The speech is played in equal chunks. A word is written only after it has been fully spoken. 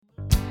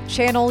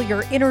channel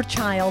your inner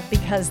child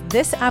because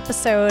this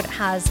episode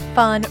has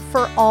fun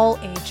for all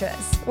ages.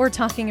 We're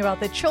talking about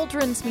the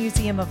Children's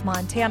Museum of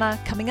Montana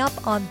coming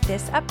up on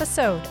this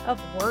episode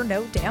of We're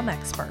No Damn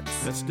Experts.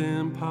 Best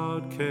damn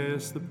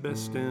podcast, the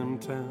best damn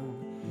town.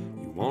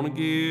 You want to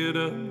get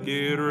up,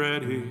 get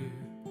ready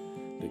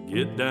to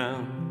get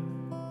down.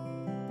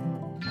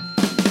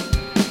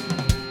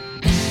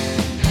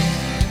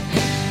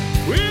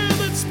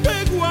 With its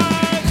big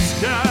wide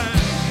sky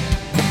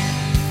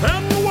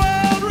and the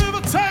wild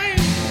river Tame.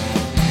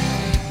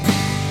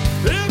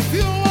 If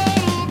you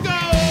want to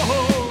go,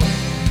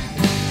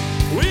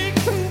 we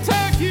can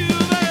take you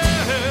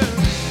there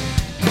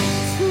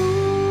to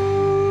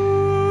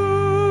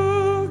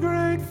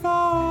Great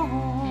Falls,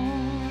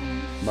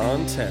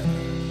 Montana.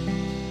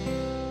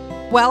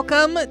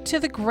 Welcome to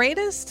the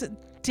greatest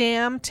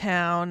damn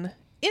town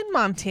in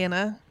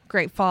Montana,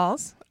 Great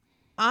Falls.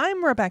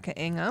 I'm Rebecca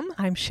Ingham.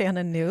 I'm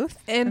Shannon Newth.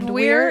 And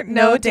we're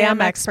No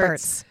Damn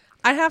Experts.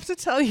 I have to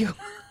tell you,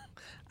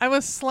 I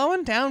was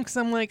slowing down because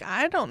I'm like,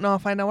 I don't know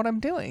if I know what I'm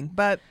doing,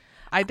 but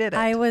I did it.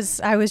 I was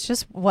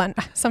just one.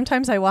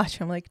 Sometimes I watch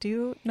him like, do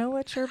you know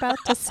what you're about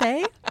to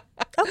say?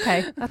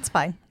 Okay, that's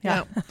fine.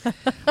 Yeah.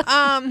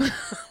 No.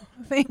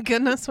 Thank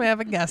goodness we have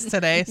a guest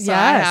today, so Yes.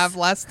 I have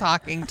less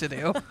talking to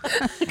do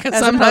because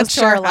As I'm not opposed to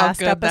sure our how last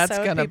good that's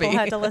episode, going to be. people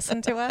had to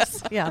listen to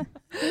us. Yeah.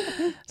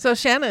 So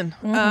Shannon,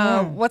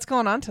 what's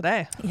going on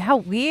today? Yeah,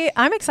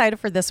 I'm excited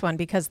for this one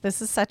because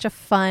this is such a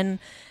fun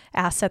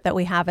asset that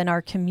we have in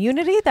our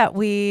community that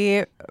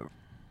we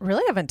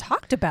really haven't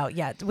talked about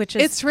yet, which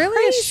is it's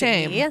really a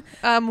shame.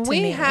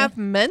 We me. have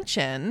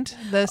mentioned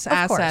this Of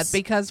asset course.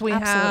 because we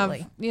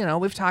Absolutely.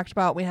 have, we've talked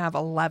about we have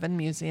 11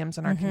 museums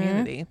in our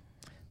community.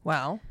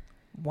 Well,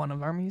 one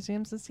of our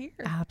museums is here.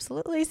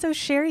 Absolutely. So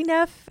Sherry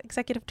Neff,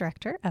 Executive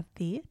Director of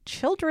the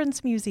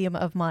Children's Museum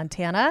of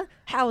Montana,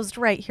 housed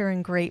right here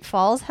in Great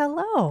Falls.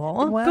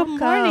 Hello. Welcome.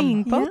 Good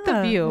morning, both Yeah.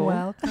 of you.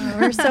 Welcome.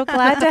 We're so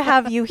glad to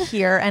have you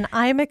here, and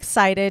I'm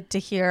excited to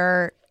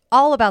hear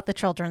all about the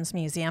Children's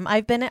Museum.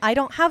 I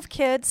don't have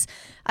kids.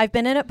 I've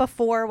been in it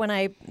before when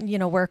I,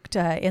 worked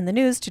in the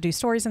news to do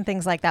stories and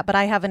things like that, but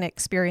I haven't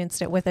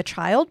experienced it with a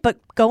child. But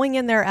going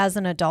in there as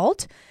an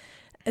adult,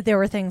 there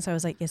were things I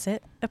was like, is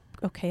it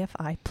okay if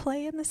I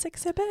play in this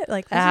exhibit?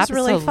 Like, this is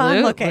really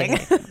fun looking.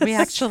 We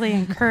actually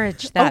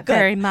encourage that good.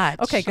 very much.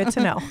 Okay, good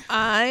to know.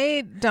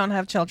 I don't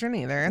have children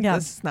either. Yeah.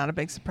 This is not a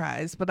big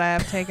surprise, but I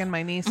have taken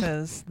my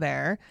nieces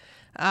there.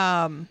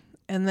 And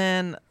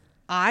then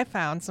I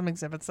found some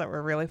exhibits that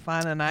were really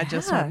fun, and I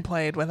just went and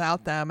played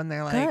without them. And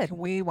they're like, Good.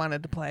 we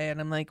wanted to play. And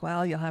I'm like,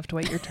 well, you'll have to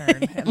wait your turn.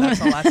 And that's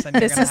a lesson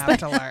you're going to have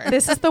to learn.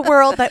 This is the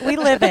world that we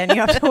live in. You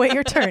have to wait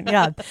your turn.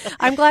 Yeah.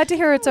 I'm glad to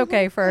hear it's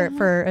okay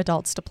for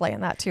adults to play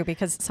in that too,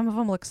 because some of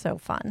them look so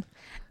fun.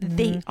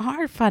 They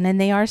are fun,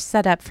 and they are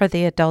set up for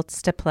the adults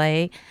to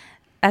play,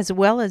 as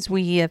well as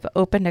we have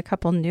opened a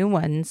couple new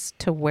ones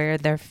to where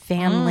they're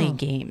family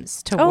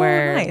games, to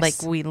where nice.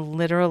 like we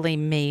literally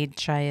made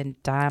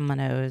giant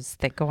dominoes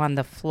that go on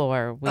the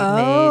floor. We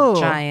Oh. made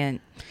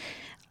giant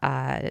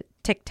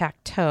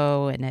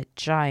tic-tac-toe and a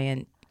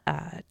giant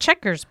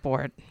checkers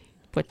board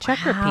with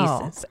checker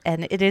Wow. pieces.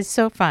 And it is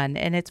so fun,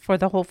 and it's for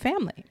the whole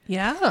family.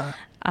 Yeah.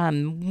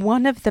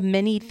 One of the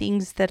many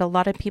things that a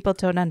lot of people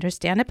don't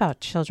understand about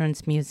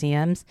children's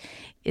museums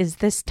is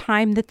this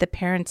time that the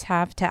parents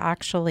have to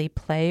actually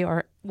play,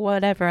 or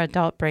whatever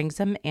adult brings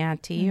them,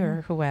 auntie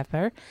or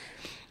whoever,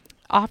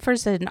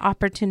 offers an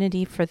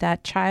opportunity for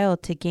that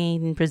child to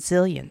gain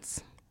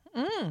resilience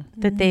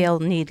that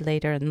they'll need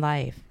later in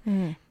life.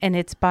 And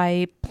it's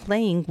by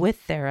playing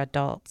with their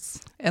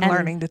adults. And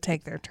learning to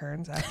take their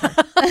turns after.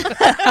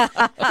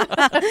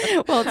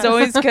 Well, it's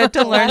always good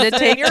to learn to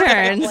take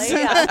turns.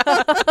 Yeah.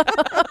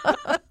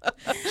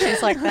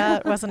 She's like,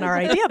 that wasn't our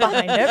idea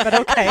behind it, but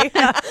okay.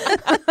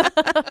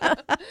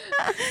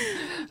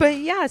 But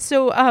yeah,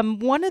 so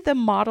one of the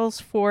models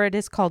for it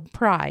is called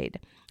Pride.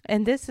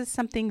 And this is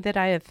something that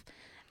I have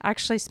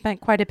actually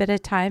spent quite a bit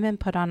of time and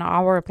put on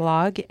our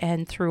blog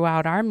and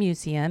throughout our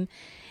museum,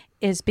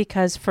 is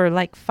because for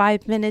like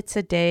 5 minutes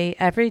a day,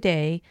 every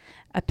day,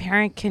 a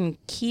parent can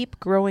keep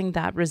growing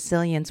that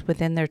resilience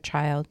within their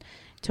child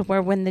to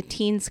where when the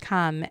teens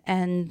come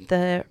and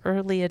the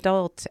early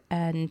adult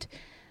and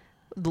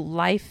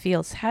life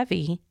feels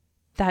heavy,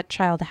 that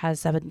child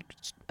has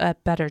a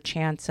better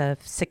chance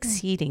of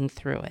succeeding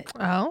through it.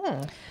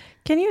 Oh.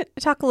 Can you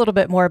talk a little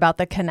bit more about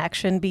the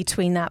connection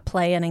between that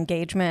play and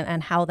engagement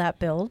and how that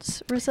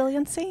builds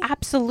resiliency?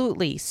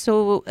 Absolutely.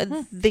 So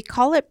they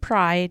call it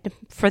Pride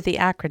for the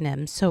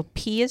acronym. So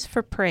P is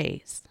for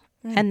praise.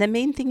 And the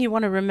main thing you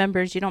want to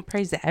remember is you don't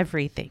praise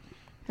everything.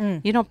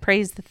 You don't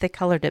praise that they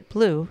colored it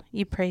blue.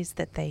 You praise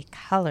that they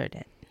colored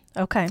it.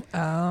 Okay.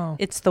 Oh.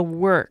 It's the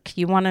work.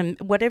 You want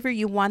to, whatever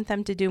you want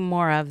them to do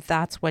more of,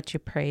 that's what you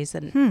praise,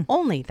 and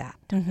only that.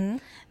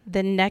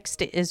 The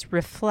next is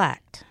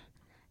reflect.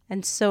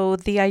 And so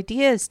the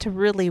idea is to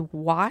really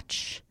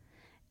watch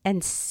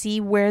and see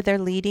where they're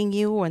leading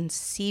you and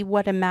see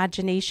what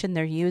imagination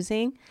they're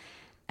using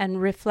and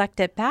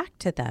reflect it back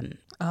to them.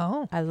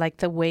 Oh. I like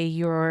the way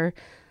you're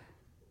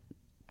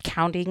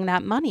counting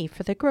that money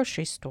for the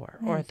grocery store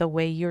or the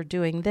way you're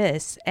doing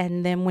this.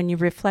 And then when you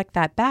reflect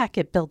that back,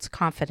 it builds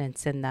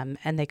confidence in them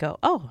and they go,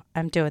 oh,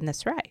 I'm doing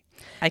this right.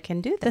 I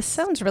can do this. This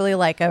sounds really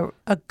like a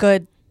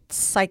good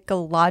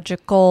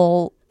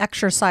psychological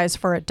exercise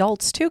for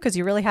adults too, because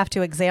you really have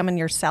to examine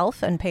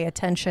yourself and pay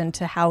attention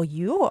to how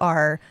you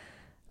are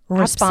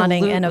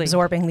responding and Absolutely.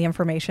 absorbing the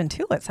information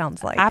too, it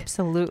sounds like.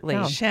 Absolutely.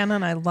 Oh.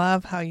 Shannon, I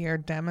love how you're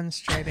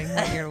demonstrating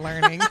what you're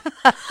learning.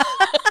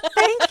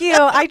 Thank you.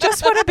 I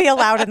just want to be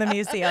allowed in the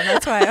museum.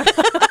 That's why.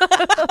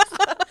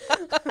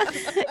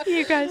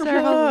 You guys are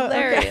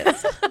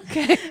hilarious.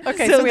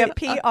 Okay, so we have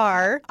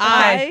PR.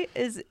 I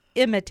is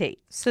imitate.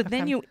 So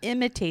then Okay. you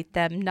imitate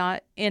them,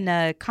 not in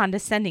a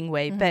condescending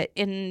way, but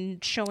in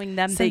showing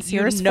them that you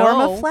Sincerest know.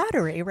 form of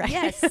flattery, right?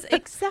 Yes,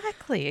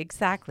 exactly.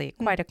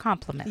 Quite a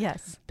compliment.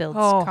 Yes. Builds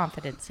Oh.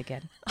 confidence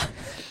again.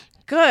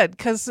 Good,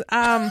 because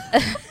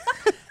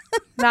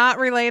not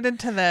related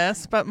to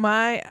this, but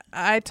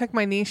I took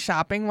my niece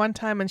shopping one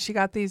time and she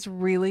got these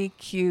really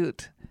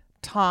cute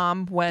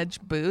Tom wedge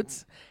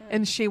boots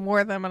and she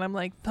wore them and I'm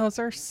like, those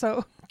are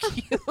so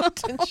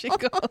cute. And she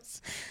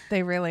goes,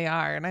 they really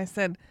are. And I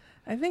said,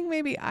 I think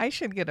maybe I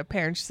should get a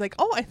pair. And she's like,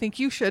 oh, I think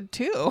you should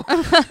too.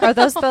 Are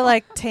those the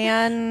like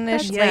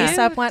tan-ish Yeah.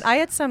 lace-up one? I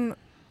had some,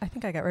 I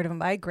think I got rid of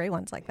them. I had gray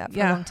ones like that for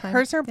a long time.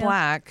 Hers are Yeah.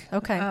 black.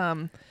 Okay.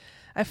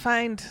 I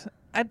find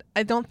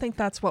I don't think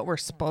that's what we're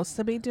supposed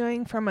to be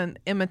doing from an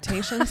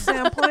imitation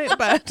standpoint,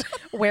 but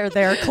Wear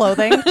their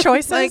clothing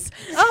choices. like,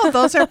 oh,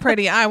 those are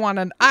pretty. I want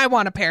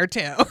a pair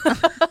too.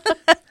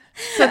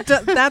 So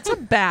that's a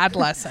bad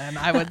lesson,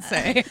 I would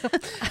say.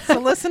 So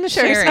listen to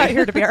Sherry's Sherry. not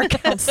here to be our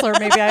counselor.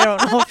 Maybe I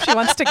don't know if she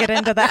wants to get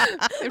into that.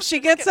 If she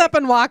gets up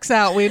and walks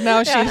out, we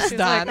know she's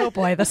done. Like, oh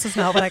boy, this is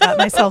not what I got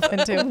myself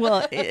into.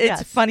 Well, it's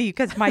Yes. funny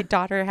because my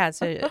daughter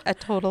has a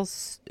total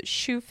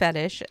shoe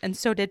fetish, and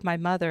so did my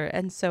mother.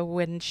 And so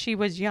when she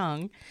was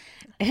young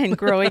and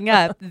growing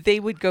up,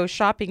 they would go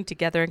shopping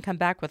together and come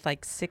back with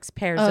like 6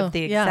 pairs Oh, of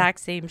the yeah.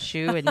 exact same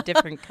shoe in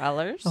different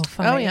colors. Oh,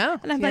 funny. Oh yeah,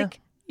 And I'm yeah. like,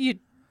 you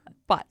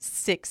bought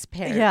 6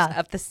 pairs Yeah.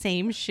 of the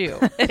same shoe.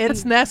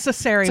 It's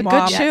necessary, It's a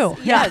Mom. good shoe.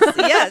 Yes,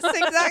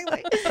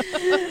 exactly.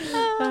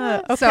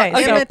 Okay,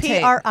 so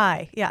imitate.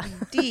 PRI. Yeah.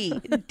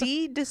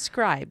 D,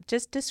 describe.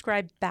 Just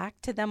describe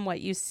back to them what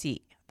you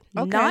see.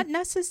 Okay. Not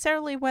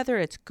necessarily whether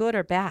it's good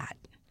or bad.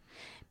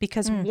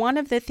 Because one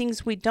of the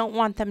things we don't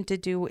want them to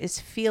do is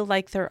feel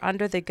like they're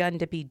under the gun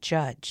to be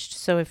judged.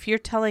 So if you're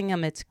telling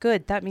them it's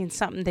good, that means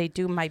something they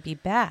do might be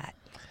bad.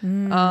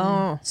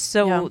 Oh,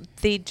 So Yeah.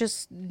 they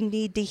just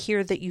need to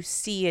hear that you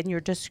see and you're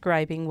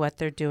describing what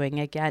they're doing.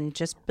 Again,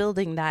 just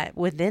building that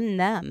within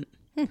them.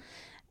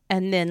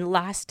 And then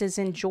last is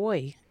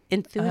enjoy,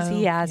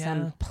 enthusiasm,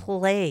 yeah.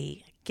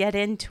 play, get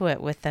into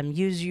it with them,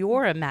 use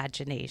your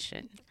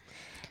imagination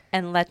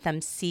and let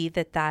them see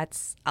that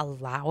that's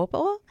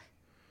allowable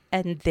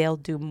and they'll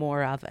do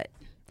more of it.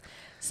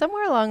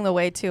 Somewhere along the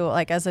way, too,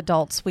 like as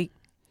adults, we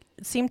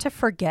seem to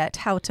forget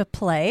how to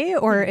play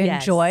or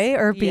Yes. enjoy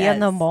or be in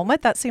the Yes.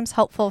 moment. That seems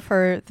helpful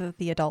for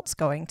the adults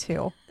going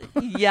too.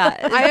 Yeah,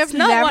 I have it's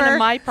not one never- of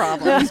my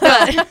problems, but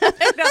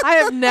I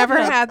have never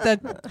had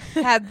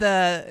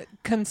the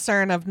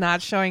concern of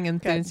not showing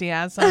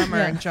enthusiasm or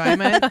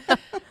enjoyment.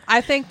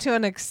 I think to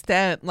an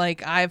extent,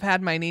 like I've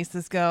had my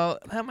nieces go,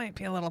 that might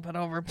be a little bit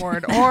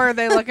overboard, or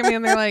they look at me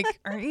and they're like,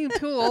 "Aren't you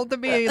too old to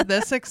be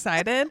this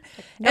excited?"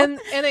 And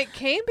it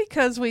came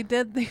because we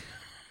did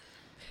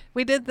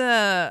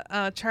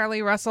the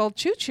Charlie Russell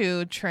Choo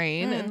Choo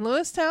train in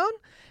Lewistown,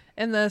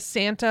 and the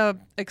Santa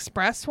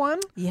Express one.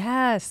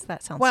 Yes,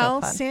 that sounds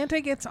Well, so fun.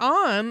 Santa gets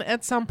on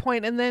at some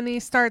point and then he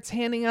starts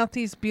handing out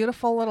these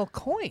beautiful little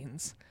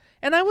coins.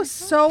 And I was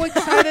so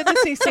excited to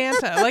see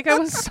Santa. Like, I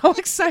was so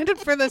excited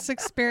for this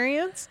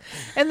experience.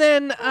 And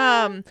then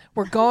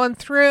we're going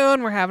through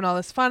and we're having all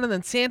this fun. And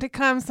then Santa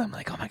comes. I'm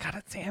like, oh my God,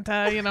 it's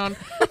Santa, you know, and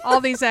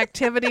all these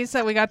activities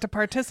that we got to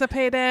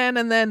participate in.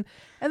 And then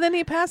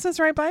he passes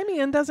right by me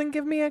and doesn't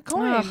give me a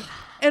coin.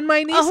 And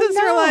my nieces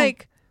are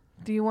like,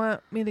 do you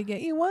want me to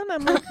get you one?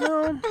 I'm like,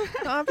 no,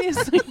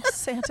 obviously.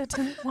 Santa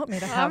didn't want me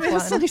to have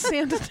Obviously, one.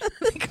 Santa didn't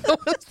think I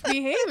was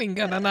behaving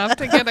good enough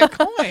to get a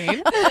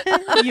coin.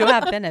 you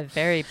have been a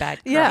very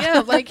bad girl. Yeah. Yeah,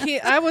 like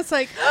I was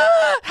like,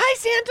 "Hi,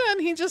 Santa,"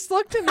 and he just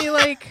looked at me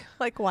like,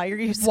 Like, why are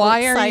you so "Why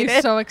excited? are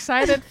you so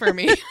excited for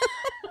me?"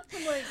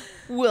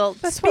 Well,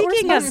 That's what we're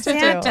speaking of supposed to do.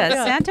 Santa,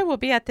 Yeah. Santa will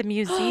be at the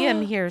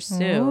museum here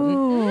soon.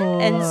 Ooh.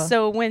 And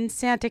so when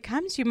Santa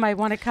comes, you might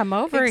want to come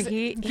over.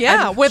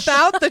 Yeah,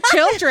 without the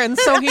children,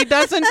 so he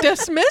doesn't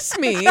dismiss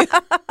me.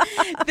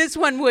 This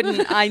one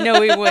wouldn't. I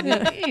know he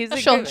wouldn't.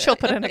 She'll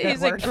put in a good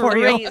he's word a for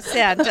you. great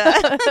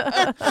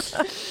Santa.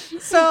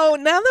 So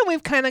now that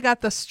we've kind of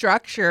got the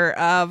structure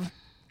of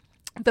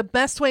the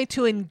best way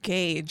to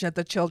engage at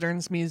the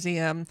Children's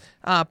Museum,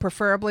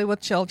 preferably with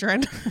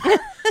children.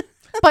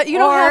 But you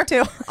don't Or have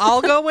to.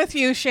 I'll go with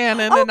you,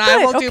 Shannon, Oh, and I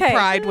will good. do Okay.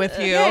 Pride with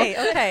you. Yay,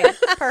 okay,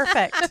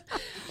 perfect.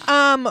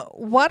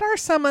 What are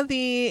some of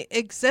the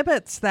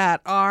exhibits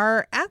that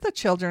are at the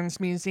Children's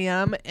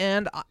Museum?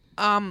 And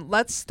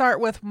let's start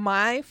with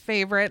my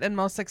favorite and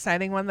most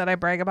exciting one that I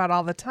brag about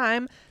all the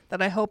time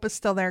that I hope is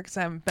still there because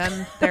I haven't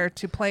been there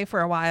to play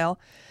for a while.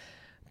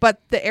 But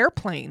the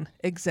airplane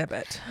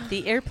exhibit.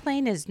 The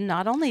airplane is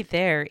not only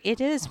there, it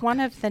is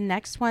one of the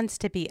next ones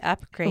to be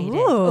upgraded.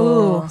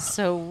 Ooh.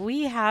 So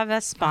we have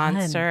a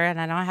sponsor, and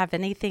I don't have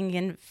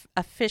anything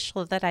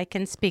official that I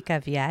can speak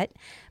of yet,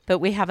 but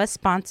we have a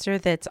sponsor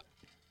that's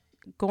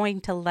going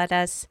to let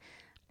us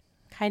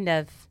kind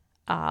of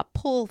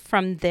pull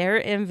from their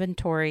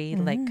inventory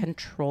like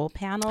control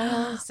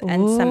panels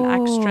and some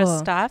extra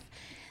stuff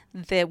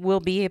that we'll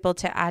be able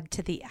to add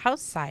to the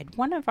outside.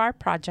 One of our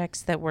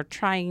projects that we're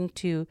trying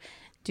to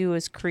do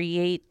is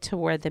create to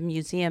where the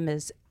museum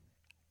is,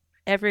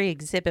 every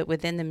exhibit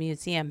within the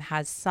museum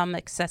has some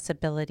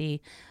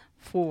accessibility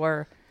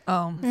for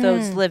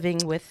those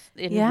living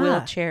in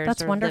wheelchairs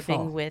that's or wonderful.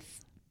 living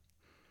with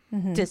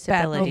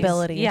disabilities.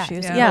 Mobility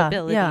issues.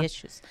 Mobility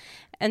issues.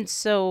 And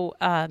so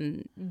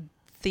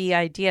the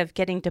idea of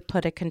getting to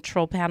put a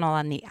control panel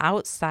on the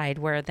outside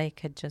where they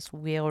could just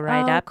wheel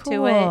right up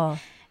to it.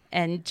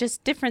 And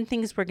just different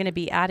things we're going to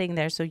be adding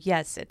there. So,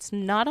 yes, it's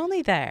not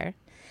only there,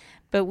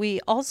 but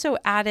we also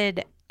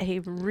added a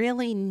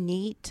really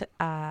neat,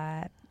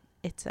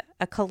 it's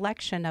a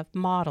collection of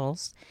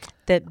models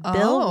that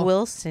Bill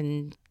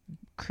Wilson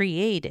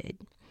created.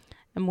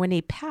 And when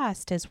he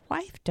passed, his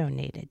wife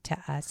donated to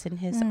us in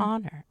his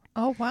honor.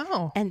 Oh,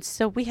 wow. And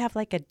so we have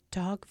like a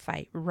dog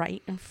fight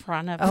right in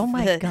front of Oh,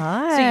 my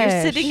gosh. So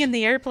you're sitting in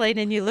the airplane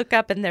and you look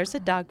up and there's a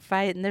dog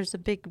fight and there's a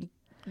big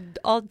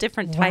all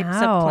different types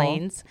of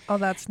planes. Oh,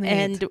 that's neat.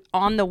 And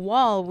on the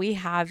wall, we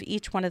have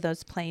each one of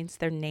those planes,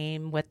 their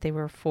name, what they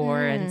were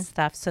for and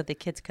stuff, so the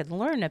kids could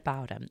learn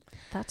about them.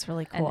 That's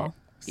really cool.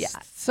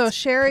 So,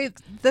 Sherry,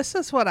 this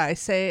is what I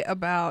say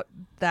about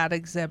that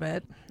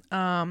exhibit.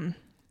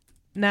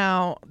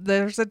 Now,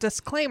 there's a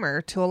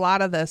disclaimer to a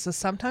lot of this, is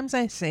sometimes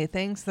I say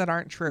things that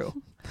aren't true.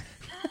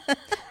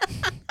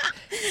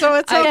 So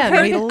it's okay.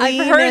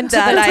 I've heard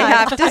that. I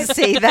have to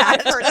say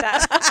that. I've heard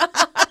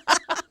that.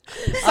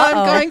 So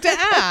I'm going to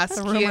ask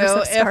you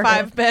if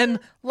I've been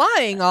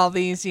lying all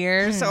these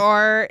years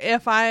or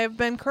if I've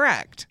been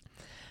correct.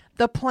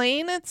 The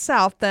plane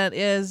itself that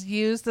is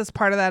used as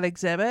part of that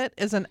exhibit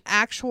is an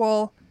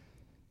actual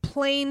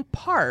plane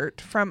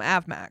part from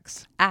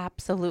AvMax.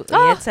 Absolutely.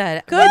 Oh, it's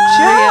a good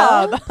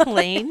job.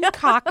 plane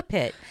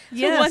cockpit.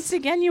 Yes. So once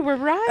again, you were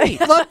right.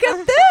 Look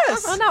at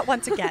this. Well, not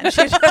once again.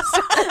 She just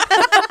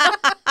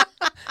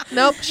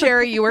Nope,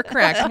 Sherry, you were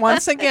correct.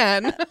 Once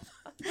again.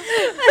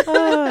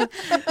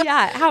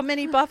 Yeah. How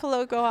many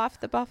buffalo go off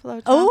the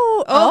buffalo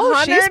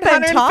truck? she's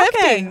been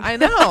talking. I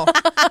know.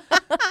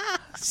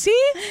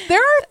 See, there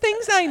are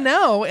things I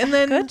know. And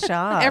then Good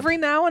job. every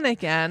now and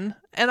again,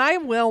 and I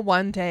will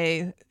one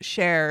day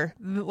share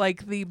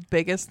like the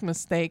biggest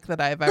mistake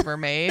that I've ever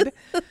made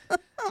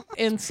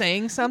in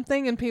saying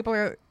something, and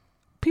people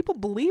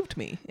believed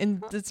me,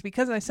 and it's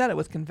because I said it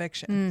with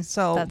conviction.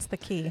 So that's the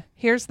key.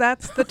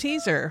 that's the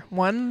teaser.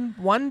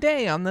 One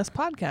day on this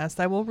podcast,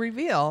 I will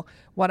reveal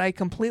what I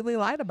completely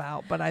lied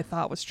about, but I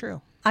thought was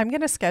true. I'm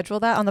going to schedule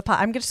that on the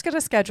I'm just going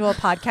to schedule a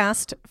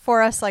podcast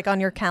for us, like on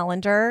your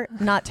calendar,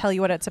 not tell you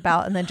what it's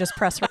about, and then just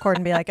press record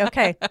and be like,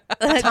 okay,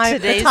 the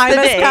time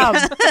has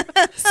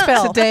come.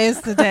 Spill.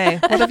 Today's the day.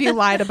 What have you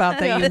lied about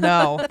that you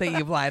know that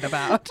you've lied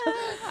about?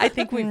 I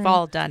think we've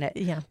all done it.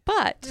 Yeah.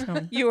 But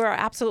you are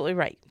absolutely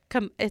right.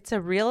 It's a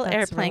real That's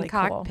airplane really cool.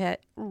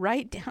 cockpit,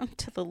 right down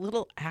to the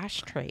little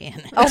ashtray in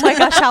it. Oh my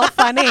gosh, how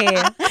funny.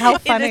 How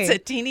And funny. it's a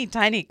teeny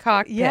tiny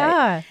cockpit.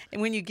 Yeah.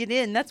 And when you get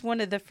in, that's one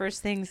of the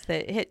first things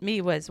that hit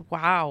me was,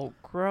 wow,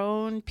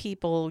 grown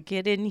people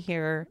get in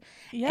here.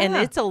 Yeah. And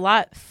it's a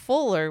lot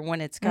fuller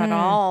when it's got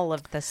all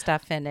of the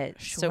stuff in it.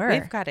 So Sure.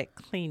 we've got it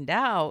cleaned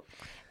out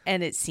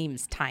and it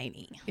seems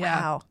tiny.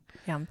 Yeah. Wow.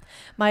 Yeah.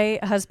 My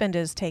husband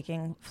is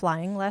taking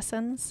flying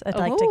lessons. I'd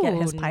like to get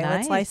his Oh,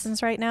 pilot's nice.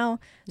 license right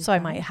now. So I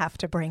might have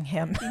to bring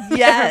him.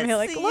 Yes, And be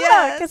like, look,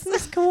 yes. isn't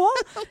this cool?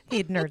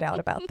 He'd nerd out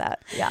about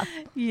that. Yeah.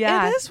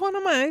 Yeah. It is one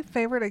of my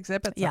favorite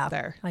exhibits Yeah. up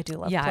there. I do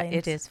love Yeah, planes.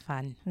 it is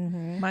fun.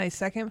 My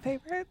second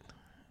favorite,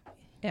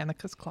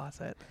 Annika's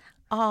Closet.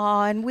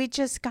 Oh, and we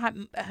just got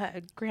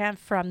a grant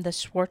from the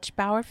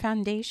Schwarzbauer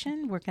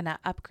Foundation. We're going to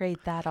upgrade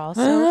that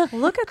also.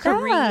 Look at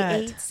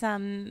Create that.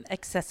 some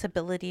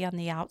accessibility on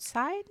the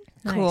outside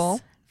Nice. Cool.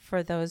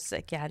 for those,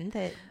 again,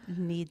 that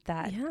need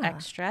that Yeah.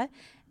 extra.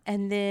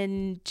 And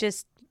then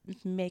just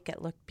make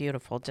it look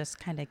beautiful. Just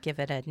kind of give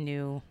it a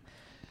new...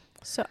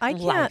 So I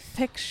can't Life.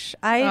 picture.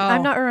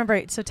 I'm not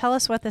remembering. So tell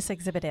us what this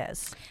exhibit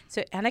is.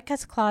 So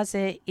Annika's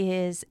Closet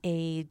is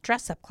a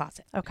dress-up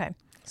closet. Okay.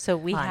 So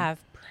we Fun. have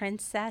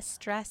princess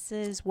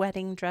dresses,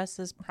 wedding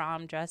dresses,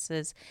 prom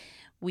dresses.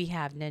 We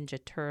have Ninja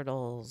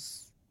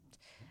Turtles,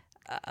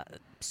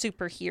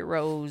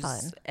 superheroes,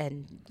 Fun.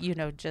 and,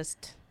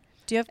 just...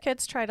 Do you have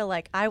kids try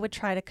to I would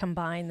try to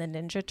combine the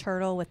Ninja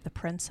Turtle with the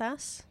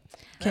princess.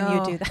 Can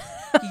you do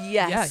that?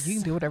 Yes. Yeah, you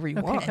can do whatever you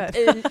want. good.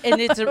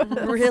 and it's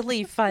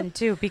really fun,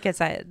 too, because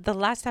the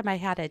last time I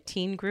had a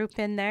teen group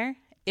in there,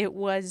 it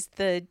was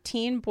the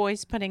teen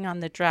boys putting on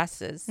the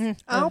dresses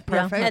Oh,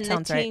 perfect. Yeah. and the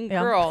sounds right. teen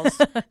Yeah. girls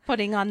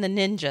putting on the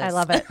ninjas. I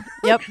love it.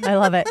 Yep, I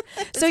love it.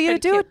 So you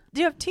pretty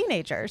do have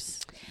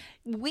teenagers?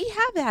 We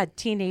have had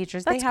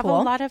teenagers. That's they have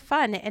cool. a lot of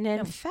fun. And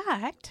in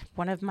fact,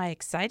 one of my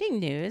exciting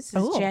news is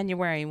Ooh.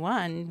 January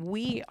 1,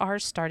 we are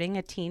starting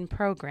a teen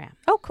program.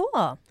 Oh,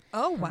 cool.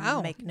 Oh,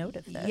 wow. Make note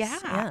of this. Yeah.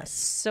 Yes.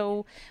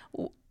 So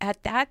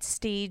at that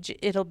stage,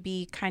 it'll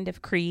be kind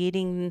of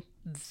creating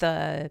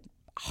the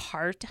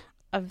heart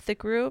of the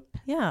group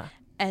Yeah.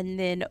 and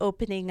then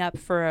opening up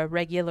for a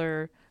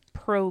regular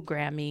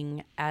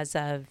programming as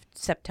of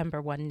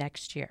September 1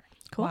 next year.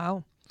 Cool.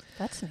 Wow.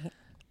 That's neat.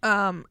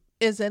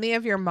 Is any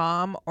of your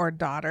mom or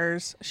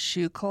daughter's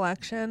shoe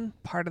collection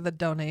part of the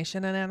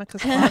donation in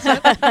Annika's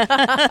closet?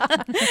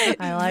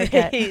 I like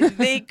it.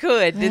 They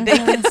could. They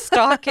could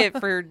stock it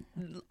for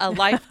a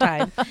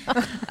lifetime.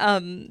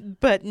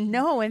 But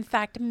no, in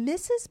fact,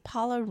 Mrs.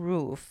 Paula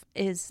Roof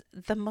is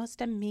the most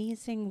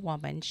amazing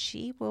woman.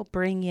 She will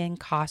bring in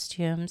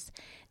costumes,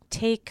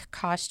 take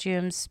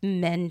costumes,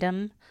 mend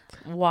them,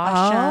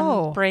 wash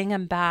them, bring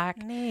them back.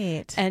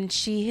 Neat. And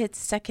she hits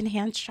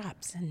secondhand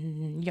shops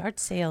and yard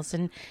sales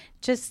and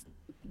just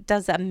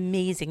does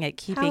amazing at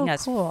keeping How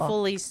us cool.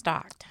 fully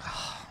stocked.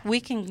 We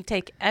can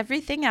take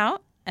everything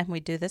out, and we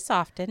do this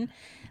often,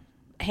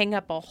 hang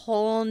up a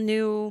whole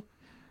new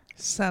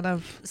Set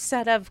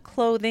of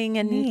clothing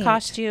and Neat.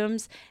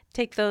 costumes,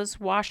 take those,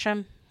 wash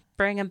them,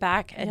 bring them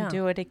back, and Yeah.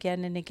 do it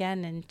again and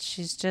again. And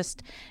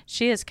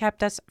she has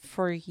kept us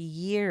for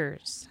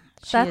years.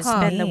 She That's has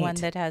been the neat. one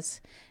that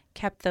has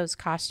kept those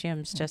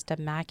costumes just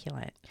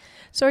immaculate.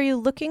 So are you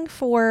looking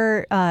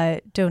for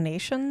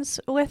donations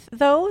with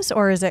those,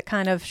 or is it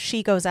kind of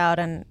she goes out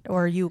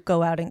or you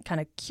go out and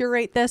kind of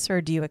curate this, or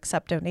do you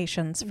accept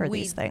donations for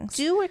these things?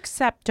 We do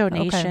accept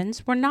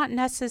donations. We're not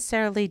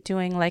necessarily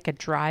doing like a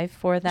drive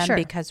for them Sure.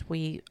 because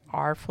we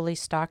are fully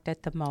stocked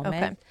at the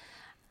moment.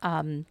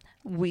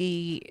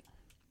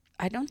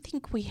 I don't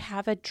think we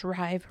have a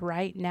drive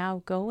right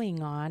now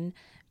going on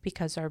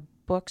because our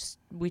books,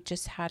 we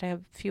just had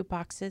a few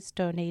boxes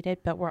donated,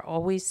 but we're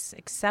always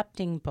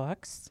accepting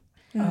books.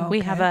 We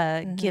have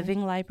a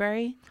giving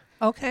library.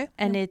 Okay.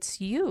 And it's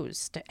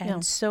used. And Yeah.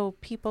 so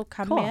people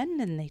come Cool.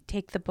 in and they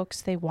take the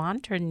books they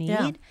want or need.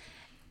 Yeah.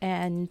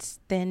 And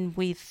then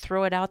we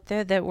throw it out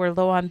there that we're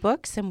low on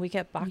books and we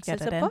get boxes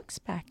get it of in. books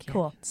back in.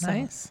 Cool.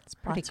 Nice. It's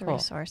pretty Lots of cool.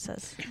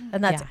 resources.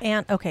 And that's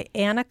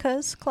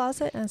Annika's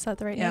closet. Is that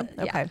the right Yep.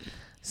 name? Okay.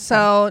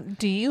 So,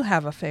 do you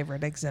have a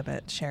favorite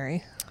exhibit,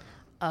 Sherry?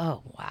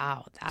 Oh,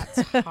 wow.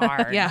 That's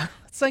hard. Yeah.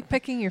 It's like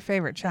picking your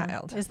favorite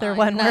child. Is there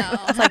one where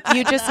it's like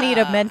you just need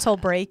a mental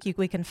break?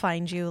 We can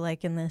find you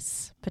like in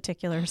this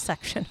particular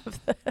section of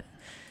the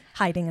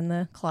hiding in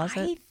the closet.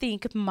 I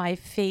think my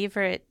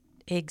favorite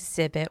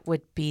exhibit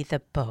would be the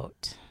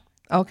boat.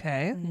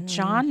 Okay.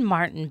 John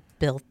Martin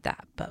built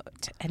that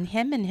boat, and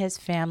him and his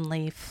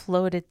family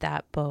floated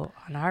that boat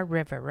on our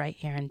river right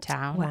here in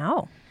town.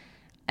 Wow.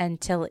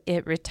 Until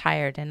it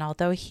retired. And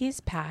although he's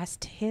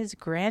passed, his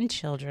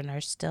grandchildren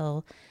are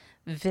still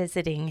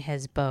visiting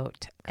his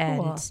boat. Cool.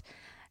 And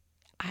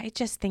I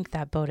just think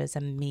that boat is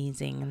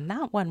amazing. And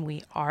that one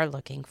we are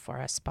looking for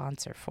a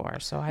sponsor for.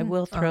 So I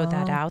will throw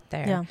that out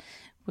there. Yeah.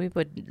 We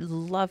would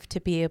love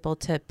to be able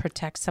to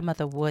protect some of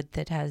the wood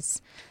that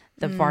has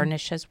the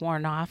varnish has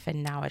worn off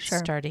and now it's Sure.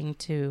 starting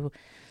to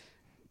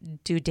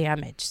do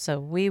damage. So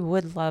we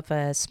would love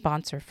a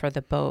sponsor for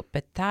the boat,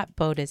 but that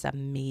boat is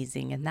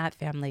amazing and that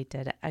family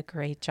did a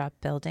great job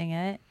building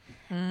it.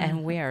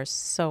 And we are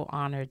so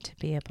honored to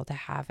be able to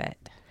have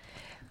it.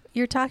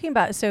 You're talking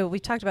about, so we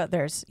talked about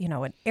there's,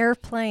 an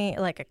airplane,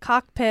 like a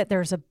cockpit,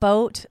 there's a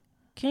boat.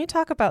 Can you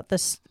talk about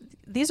this?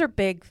 These are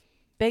big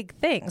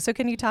things. So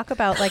can you talk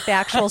about like the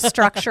actual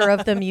structure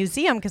of the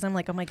museum? Because I'm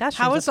like, oh my gosh,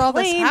 How there's is a all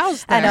this plane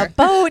housed and there? a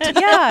boat.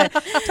 Yeah.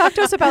 Talk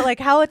to us about like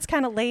how it's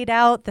kind of laid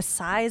out, the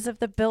size of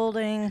the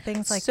building,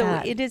 things like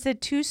that. So it is a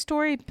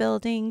 2-story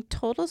building.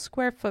 Total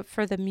square foot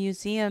for the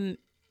museum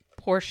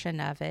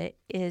portion of it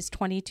is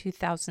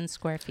 22,000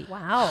 square feet.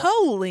 Wow.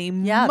 Holy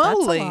Yeah,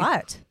 moly. that's a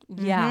lot.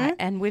 Yeah,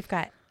 and we've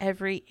got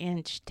every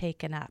inch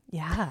taken up.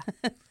 Yeah.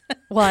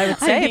 Well, I would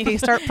say if you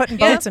start putting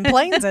boats and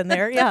planes in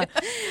there, yeah.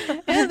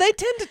 Yeah, they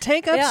tend to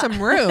take up Yeah.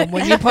 some room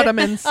when you put them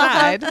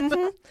inside.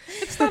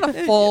 It's not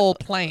a full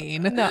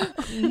plane.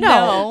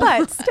 No,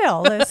 but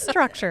still, the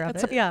structure of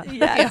it. Yeah.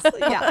 Yes,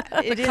 yeah.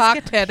 The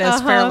cockpit is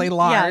fairly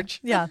large.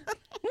 Yeah.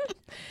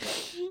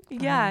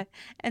 Yeah.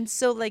 And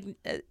so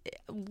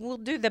we'll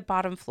do the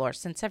bottom floor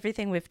since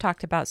everything we've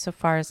talked about so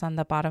far is on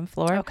the bottom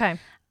floor. Okay.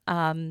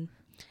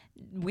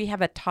 We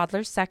have a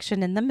toddler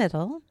section in the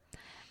middle.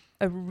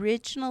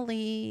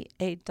 Originally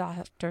a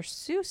Dr.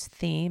 Seuss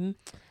theme,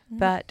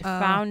 but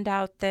found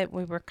out that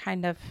we were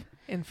kind of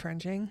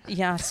Infringing.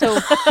 yeah. So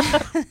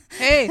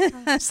Hey,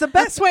 it's the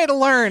best way to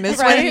learn is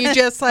Right. when you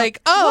just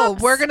like, oh,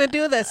 Whoops. we're going to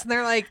do this. And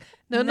they're like,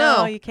 No,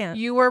 no, you can't.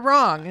 You were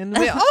wrong. And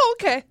we, oh,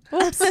 okay.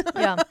 Whoops.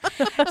 Yeah.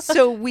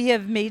 so we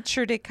have made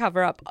sure to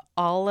cover up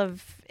all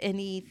of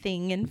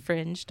anything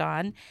infringed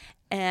on,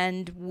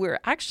 and we're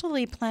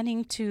actually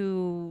planning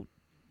to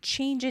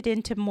change it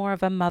into more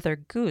of a Mother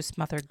Goose.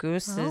 Mother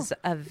Goose is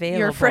available.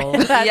 You're free.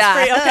 That's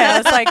free. Okay, I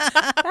was like,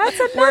 that's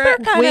another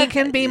kind We of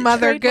can be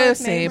Mother trademark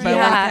Goosey, name. but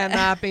Yeah. we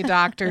cannot be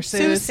Dr.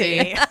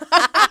 Seussy. I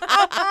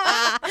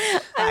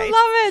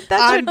love it. That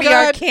I'm should be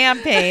our good.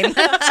 campaign.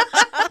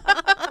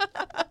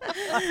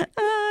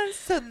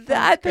 So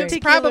that It's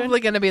particular probably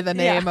going to be the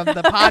name of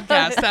the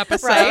podcast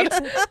episode. Right?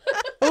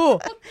 Ooh.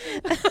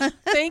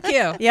 Thank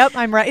you. Yep,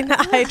 I'm writing.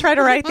 I try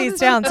to write these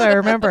down so I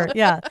remember.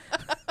 Yeah.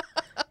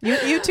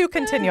 You two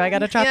continue. I got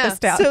to jot Yeah. this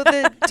down. So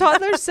the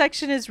toddler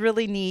section is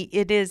really neat.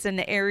 It is an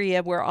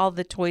area where all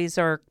the toys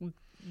are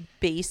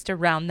based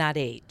around that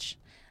age.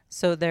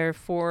 So they're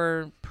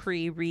for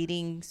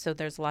pre-reading. So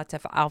there's lots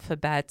of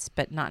alphabets,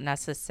 but not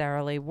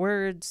necessarily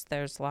words.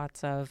 There's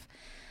lots of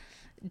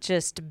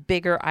just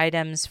bigger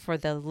items for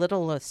the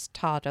littlest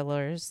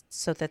toddlers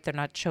so that they're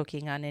not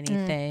choking on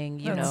anything,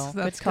 That's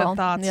Good call. good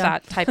thoughts. Yeah.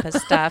 that type of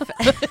stuff.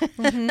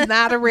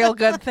 Not a real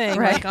good thing.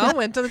 Right. Like, oh,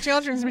 went to the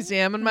children's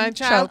museum and my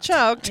child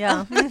choked.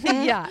 yeah.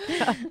 Yeah.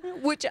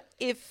 Which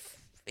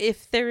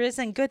if there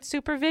isn't good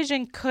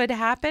supervision could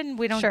happen.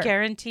 We don't Sure.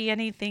 guarantee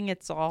anything.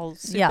 It's all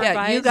Yeah.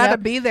 supervised. Yeah, you got to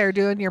Yep. be there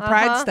doing your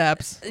pride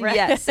steps. Right.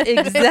 Yes,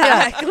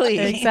 exactly.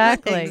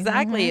 Exactly.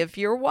 Exactly. If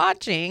you're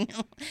watching.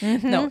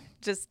 No,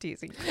 just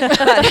teasing.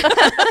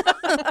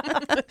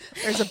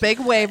 There's a big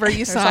waiver you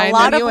There's sign a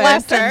lot when of you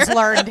lessons enter.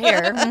 learned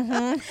here.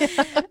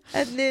 Mhm.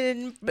 And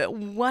then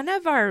one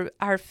of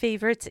our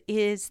favorites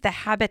is the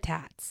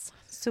habitats.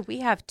 So we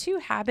have 2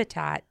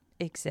 habitat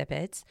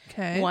exhibits,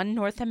 Okay. one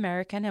North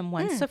American and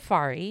one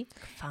safari.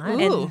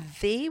 Fun. Ooh. And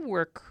they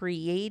were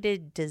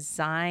created,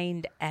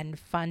 designed, and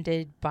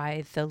funded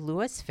by the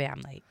Lewis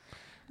family.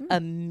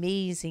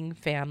 Amazing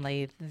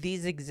family.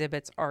 These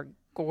exhibits are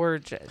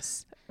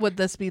gorgeous. Would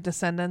this be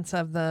descendants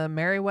of the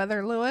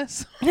Meriwether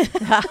Lewis?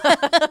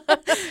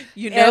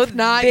 You If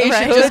not, you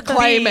should just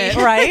claim it.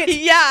 Right?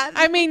 Yeah.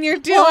 I mean, you're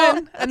doing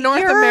Well, a North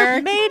Your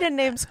American. maiden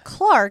name's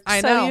Clark,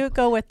 I so know. you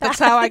go with that. That's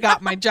how I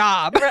got my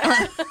job.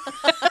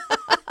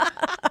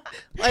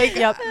 Like,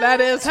 Yep.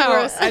 that is how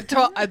Yours. I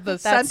told the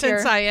sentence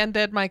your- I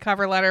ended my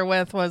cover letter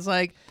with was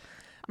like,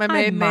 my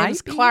maiden might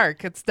name's be.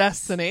 Clark. It's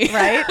destiny.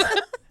 Right?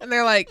 And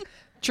they're like,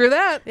 true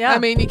that. Yeah. I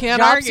mean, you can't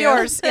Job's argue.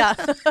 yours. Yeah.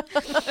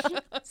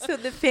 So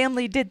the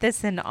family did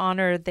this in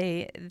honor.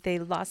 They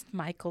lost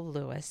Michael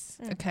Lewis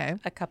Okay.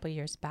 a couple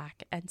years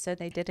back, and so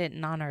they did it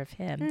in honor of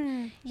him.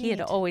 Mm, He had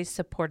always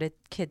supported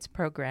kids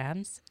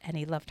programs, and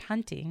he loved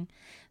hunting.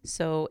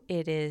 So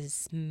it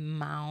is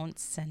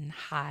mounts and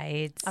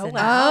hides. Oh, and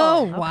wow.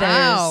 Oh, Okay. wow.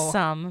 There's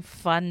some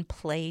fun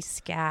play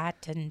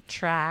scat and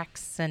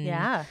tracks and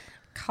Yeah.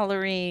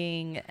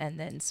 coloring, and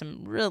then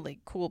some really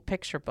cool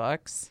picture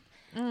books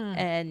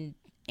and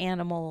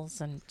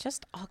animals and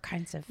just all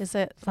kinds of Is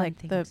it fun like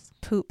things.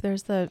 the poop?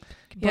 There's the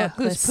Yeah, book,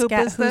 whose the poop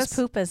is Whose this?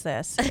 poop is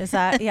this? Is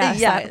that is Yeah.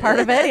 that part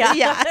of it? Yeah.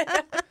 Yeah.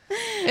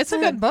 It's a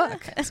good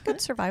book. It's a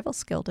good survival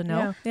skill to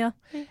know. Yeah.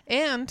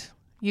 And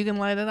you can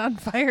light it on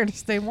fire to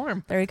stay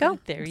warm. There you go.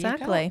 There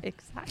exactly. you go.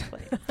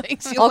 Exactly.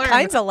 Things you All learn.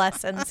 kinds of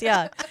lessons.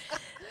 Yeah.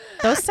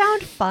 Those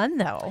sound fun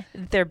though.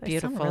 They're sound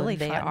beautiful. really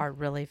They fun. are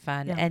really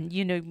fun. Yeah.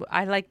 And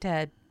I like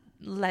to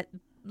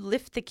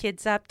lift the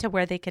kids up to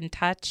where they can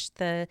touch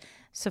the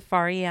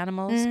safari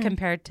animals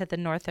compared to the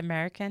North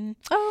American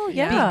Oh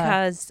yeah.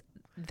 because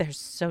they're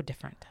so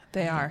different.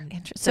 They are.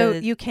 So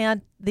The- you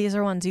can. These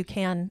are ones you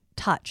can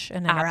touch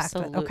and interact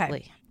with. Okay.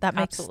 Absolutely. That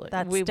makes Absolutely.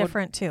 that's We would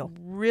different too.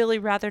 Really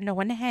rather no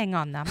one hang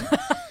on them.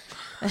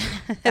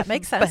 That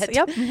makes sense. But-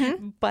 Yep.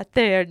 Mhm. But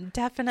they're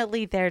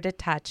definitely there to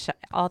touch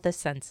all the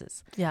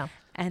senses. Yeah.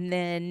 And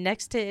then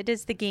next to it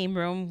is the game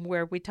room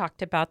where we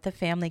talked about the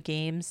family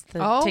games, the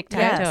Oh,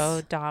 tic-tac-toe,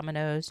 yes.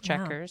 dominoes, Wow.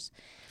 checkers.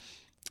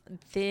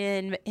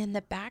 Then in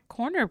the back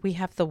corner, we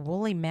have the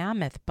woolly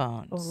mammoth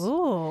bones.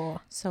 Ooh.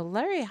 So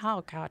Larry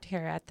Houck out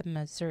here at the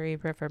Missouri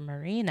River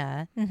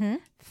Marina Mm-hmm.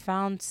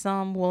 found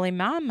some woolly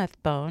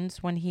mammoth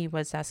bones when he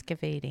was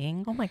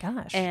excavating Oh my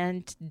gosh.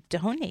 and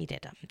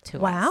donated them to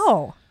us.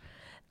 Wow.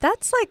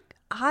 That's like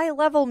high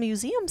level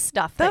museum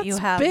stuff that you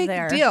That's have big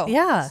there. deal.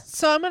 Yeah.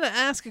 So I'm going to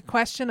ask a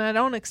question. I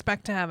don't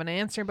expect to have an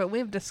answer, but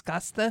we've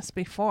discussed this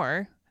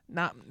before,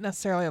 not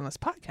necessarily on this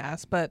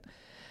podcast, but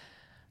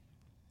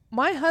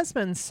my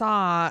husband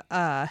saw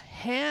a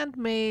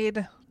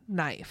handmade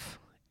knife,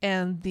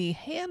 and the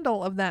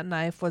handle of that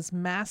knife was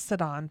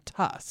mastodon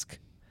tusk.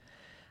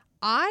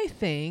 I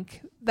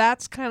think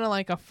that's kind of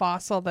like a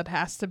fossil that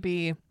has to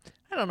be,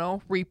 I don't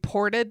know,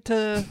 reported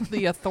to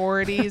the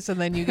authorities, and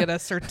then you get a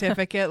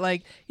certificate.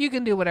 Like, you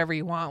can do whatever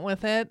you want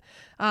with it.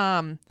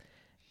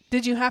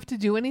 Did you have to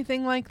do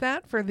anything like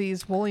that for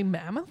these woolly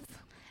mammoth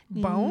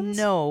bones?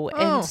 No.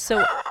 Oh. And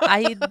so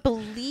I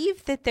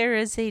believe that there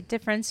is a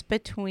difference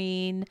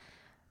between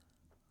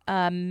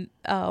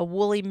a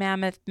woolly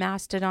mammoth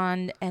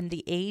mastodon and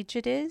the age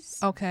it is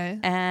Okay.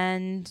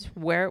 and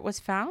where it was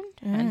found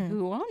and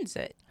who owns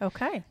it.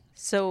 Okay.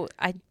 So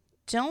I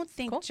don't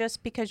think Cool.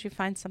 just because you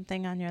find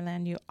something on your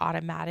land, you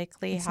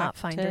automatically It's have not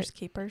finders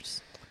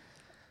keepers.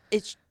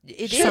 It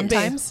is. Should be.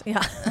 Sometimes.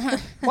 Yeah.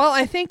 Well,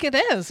 I think it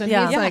is. And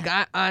Yeah. he's Yeah.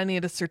 like, I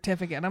need a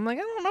certificate. I'm like,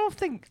 I don't know if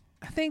they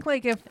I think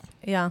like if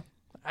Yeah.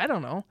 I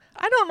don't know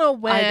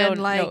when I don't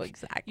like know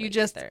exactly you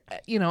just either.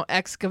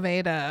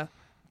 excavate a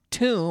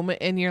tomb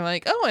and you're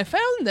like, oh, I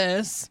found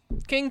this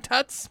King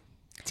Tut's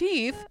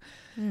teeth.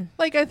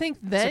 Like I think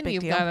then big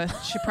you've deal.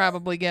 should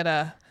probably get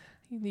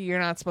you're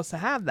not supposed to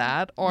have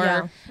that, or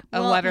Yeah.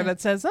 a Well, letter that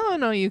says, oh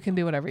no, you can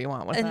do whatever you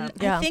want with And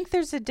that. Yeah. I think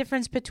there's a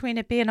difference between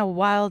it being a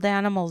wild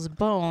animal's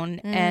bone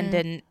and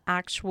an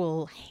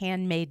actual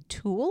handmade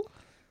tool.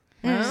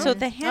 So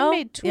the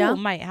handmade tool yeah.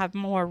 might have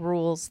more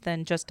rules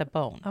than just a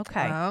bone.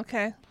 Okay.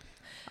 Okay.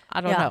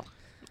 I don't Yeah. know.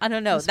 I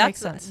don't know. This That's makes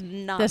sense.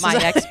 not This my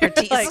is-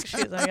 expertise. Like,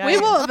 she's like, We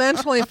will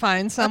eventually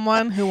find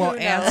someone who will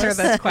answer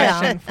this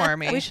question for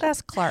me. We should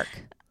ask Clark.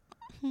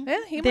 Yeah,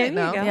 he There might you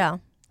know. go. Yeah.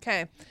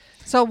 Okay.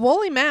 So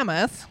woolly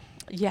mammoth.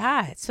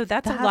 Yeah, so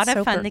that's a That's lot of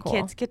super fun. The cool.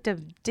 kids get to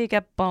dig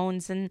up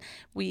bones, and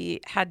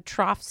we had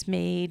troughs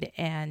made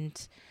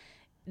and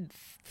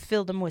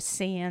filled them with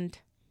sand,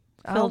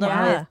 filled them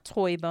yeah. with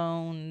toy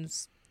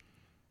bones,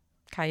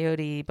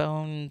 coyote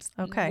bones,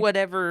 Okay.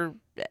 whatever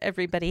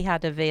everybody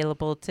had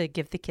available to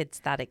give the kids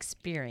that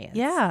experience.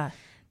 Yeah.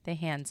 The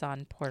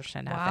hands-on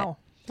portion of Wow.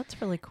 That's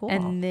really cool. it.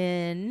 And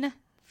then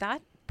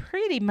that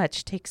pretty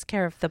much takes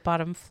care of the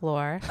bottom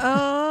floor.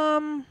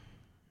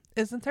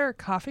 Isn't there a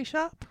coffee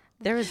shop?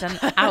 There is an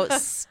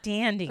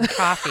outstanding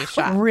coffee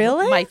shop.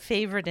 Really? My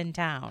favorite in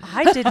town.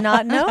 I did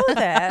not know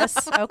this.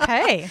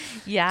 Okay.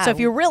 Yeah. So if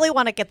you really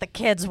want to get the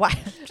kids, why?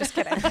 Just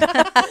kidding.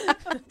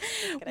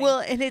 Well,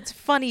 and it's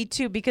funny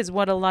too, because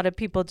what a lot of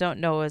people don't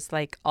know is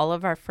like all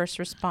of our first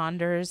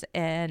responders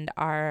and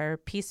our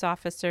peace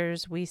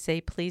officers, we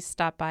say, please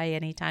stop by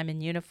anytime in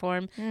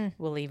uniform.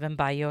 We'll even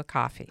buy you a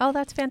coffee. Oh,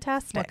 that's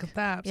fantastic. Look at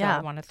that. So yeah.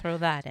 I want to throw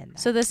that in there.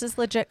 So this is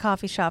legit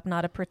coffee shop,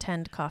 not a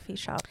pretend coffee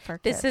shop for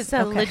kids. This is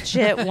a Okay.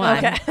 legit one.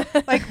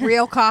 Like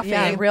real coffee.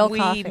 Yeah, real we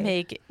coffee.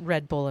 make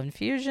Red Bull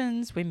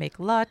infusions. We make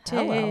lattes.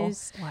 Hello.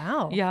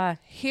 Wow. Yeah.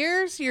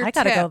 Here's your I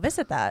got to tip. go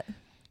visit that.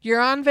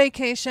 You're on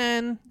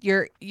vacation.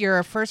 You're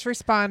a first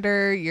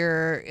responder.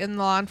 You're in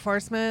law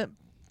enforcement.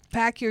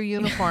 Pack your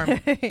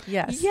uniform.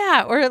 Yes.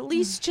 Yeah, or at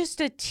least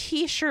just a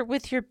T-shirt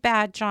with your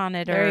badge on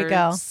it, There or you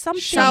go. something.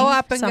 Show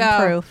up and Some go.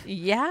 proof.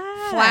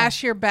 Yeah,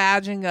 Flash your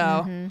badge and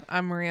go.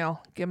 I'm real.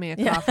 Give me a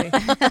coffee.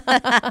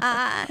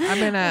 I'm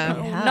in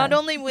a. Yeah. Not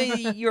only will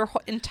your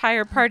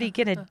entire party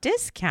get a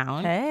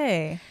discount,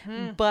 Hey,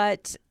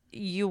 but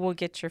you will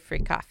get your free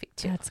coffee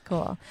too. that's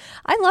cool.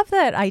 I love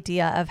that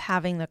idea of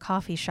having the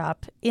coffee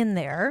shop in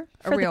there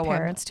for real the one.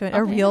 parents to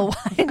a real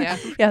one. Yeah.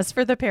 Yes,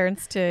 for the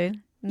parents to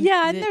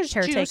Yeah, and the there's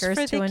juice caretakers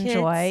for to the kids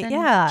enjoy. and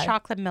Yeah,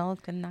 chocolate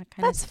milk and that kind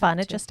of that's stuff. fun.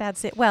 It too. just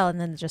adds it well, and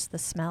then just the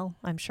smell.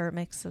 I'm sure it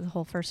makes the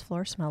whole first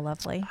floor smell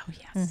lovely. Oh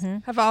yes.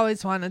 I've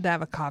always wanted to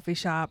have a coffee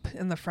shop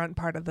in the front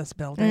part of this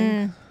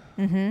building.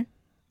 Mm-hmm.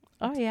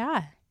 Oh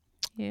yeah.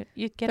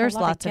 You'd get There's a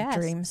lot lots of guests.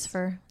 dreams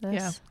for this.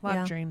 Yeah, a lot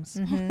of dreams.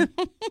 Mhm.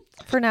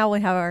 For now, we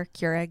have our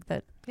Keurig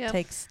that Yep.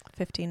 takes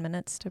 15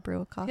 minutes to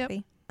brew a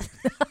coffee.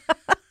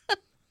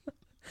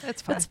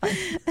 It's fun. That's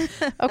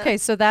fine. Okay,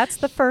 so that's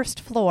the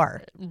first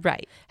floor.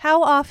 Right.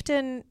 How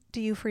often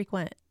do you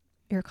frequent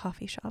your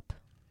coffee shop?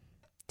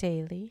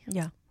 Daily.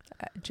 Yeah.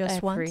 Just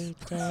Every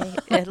once? day.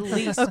 At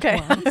least Okay.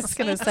 I once. was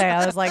going to say,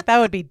 I was like, that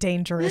would be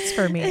dangerous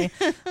for me.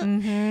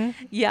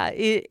 Mm-hmm. Yeah,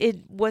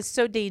 it was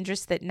so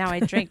dangerous that now I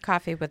drink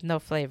coffee with no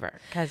flavor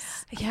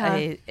because Yeah.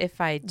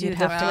 if I do You'd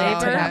the have to get to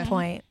flavor, that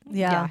point.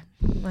 Yeah.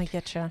 I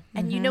get you.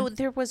 and you know,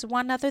 there was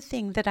one other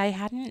thing that I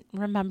hadn't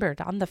remembered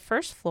on the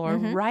first floor.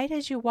 Mhm. Right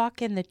as you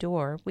walk in the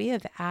door, we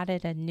have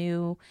added a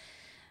new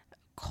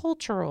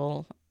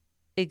cultural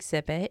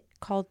exhibit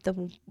called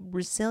the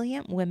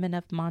Resilient Women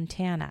of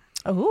Montana.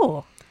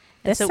 Oh,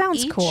 And this so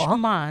sounds each cool.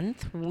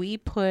 month we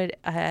put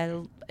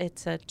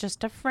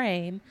just a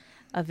frame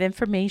of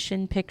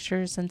information,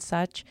 pictures, and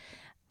such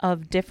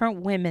of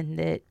different women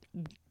that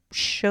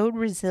showed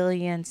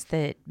resilience,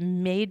 that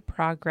made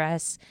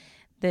progress,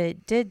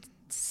 that did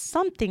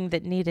something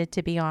that needed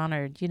to be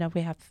honored. You know,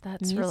 we have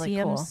That's museums really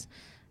cool.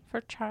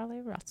 for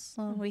Charlie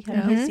Russell. We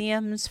have Mhm.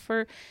 museums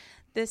for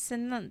this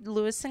and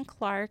Lewis and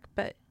Clark,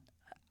 but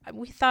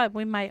we thought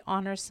we might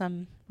honor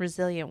some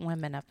resilient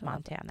women of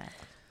Montana.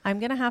 I'm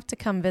going to have to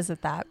come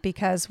visit that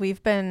because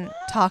we've been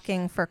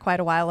talking for quite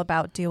a while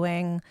about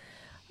doing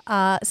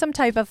some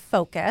type of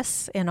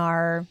focus in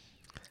our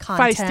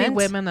content. Feisty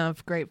Women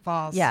of Great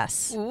Falls.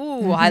 Yes.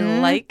 Ooh, I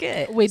like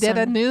it. We did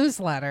a Some-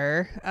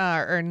 newsletter,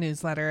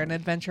 an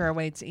Adventure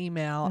Awaits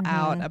email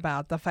out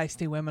about the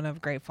Feisty Women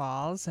of Great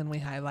Falls, and we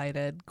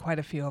highlighted quite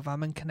a few of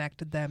them and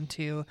connected them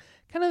to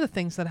kind of the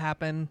things that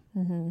happen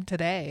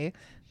today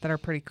that are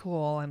pretty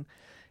cool. And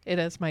it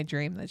is my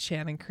dream that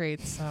Shannon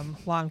creates some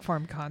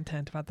long-form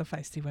content about the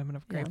Feisty Women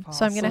of Great Falls.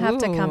 So I'm going to have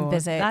to come Ooh,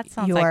 visit that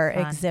sounds your like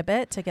fun.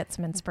 exhibit to get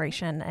some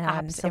inspiration and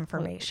Absolutely.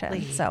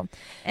 information. So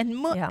And,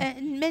 Yeah.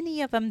 and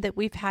many of them that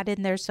we've had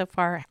in there so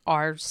far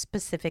are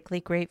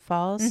specifically Great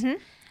Falls.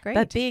 great.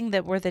 But being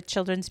that we're the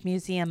Children's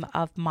Museum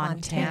of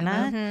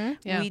Montana,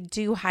 Yeah. we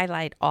do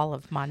highlight all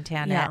of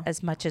Montana Yeah.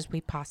 as much as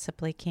we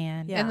possibly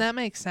can. Yeah. And that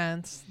makes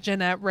sense.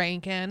 Jeanette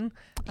Rankin,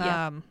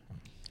 Yeah.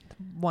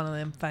 one of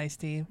them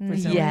feisty,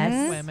 resilient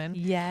Yes. women.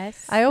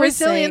 Yes. I always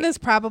Resilient say is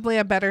probably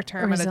a better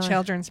term at a Resilient.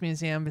 children's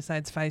museum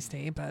besides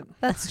feisty, but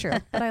that's true,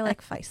 but I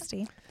like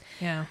feisty.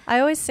 yeah. I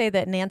always say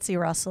that Nancy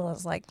Russell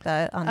is like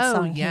the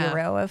unsung yeah.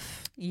 hero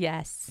of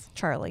yes.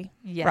 Charlie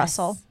Yes.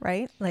 Russell,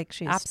 right? Like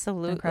she's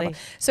Absolutely. incredible.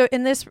 So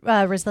in this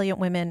Resilient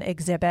Women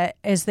exhibit,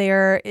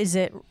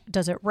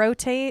 does it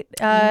rotate?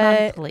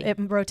 Monthly. It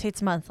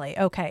rotates monthly.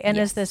 Okay. And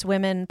is Yes. this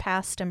women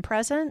past and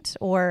present,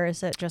 or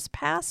is it just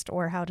past,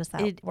 or how does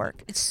that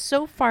work?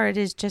 So far, it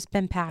has just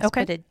been past,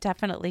 Okay. but it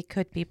definitely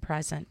could be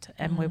present.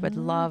 And we would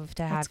love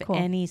to That's have cool.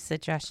 any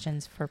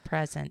suggestions for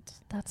present.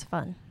 That's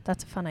fun.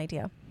 That's a fun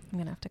idea. I'm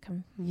gonna have to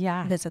come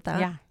Yeah. visit that.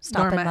 Yeah.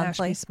 Stop Norma in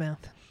monthly. Ashby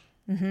Smith.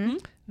 Mm-hmm.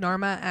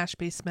 Norma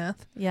Ashby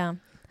Smith Yeah.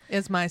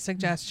 is my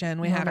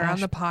suggestion. We had her Norma on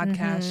the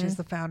podcast. Mhm. She's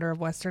the founder of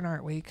Western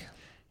Art Week.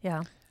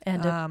 Yeah.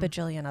 And a Um,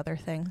 bajillion other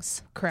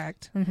things.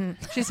 Correct. Mm-hmm.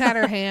 She's had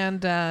her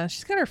hand,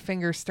 she's got her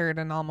finger stirred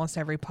in almost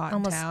every pot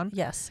in town.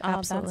 Yes, Oh,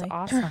 absolutely. that's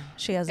awesome.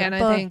 She has And a I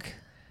book. think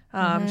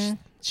Mhm.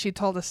 she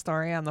told a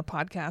story on the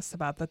podcast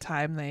about the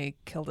time they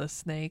killed a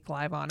snake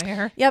live on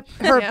air. Yep,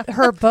 her Yeah.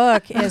 her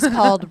book is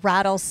called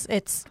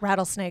It's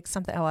Rattlesnakes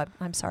something. Oh,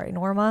 I'm sorry,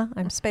 Norma.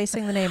 I'm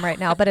spacing the name right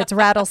now, but it's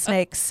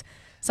Rattlesnakes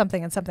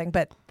something and something.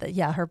 But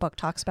yeah, her book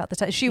talks about the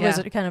time. She was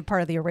Yeah. kind of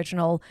part of the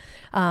original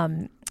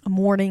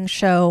morning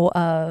show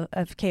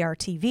of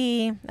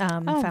KRTV.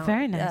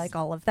 Very nice. Like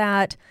all of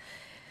that.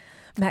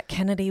 Matt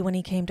Kennedy when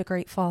he came to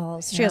Great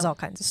Falls. She Yeah. has all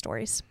kinds of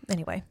stories.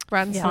 Anyway,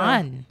 Runs Yeah.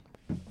 Fun.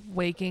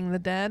 Waking the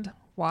Dead,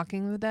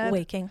 Walking the Dead.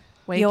 waking.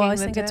 Waking You always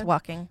the think it's Dead.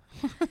 walking.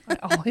 I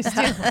always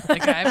do.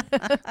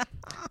 Like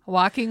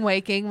walking,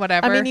 waking,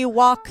 whatever. I mean, you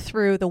walk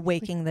through the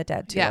Waking the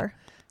Dead tour.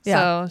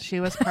 So she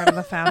was part of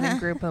the founding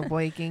group of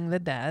Waking the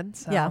Dead.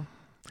 So Yeah.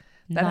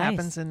 that Nice.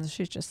 happens in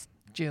She's just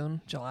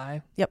June,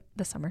 July. Yep,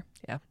 this summer.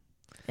 Yeah.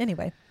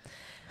 Anyway,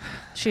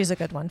 she's a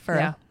good one for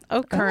Yeah.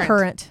 a Current.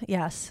 current.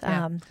 Yes.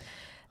 Yeah.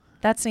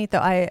 That's neat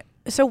though.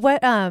 So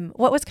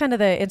what was kind of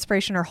the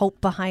inspiration or hope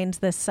behind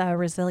this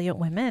Resilient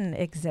Women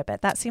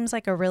exhibit? That seems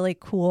like a really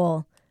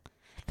cool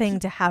thing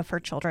to have for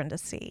children to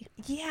see.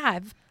 Yeah,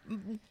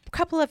 a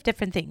couple of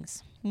different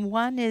things.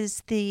 One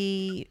is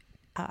the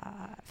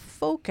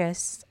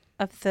focus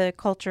of the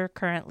culture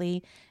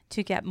currently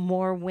to get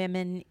more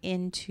women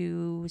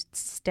into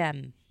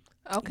STEM,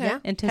 Okay. Yeah.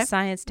 into Okay.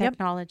 science, Yep.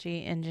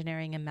 technology,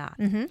 engineering, and math.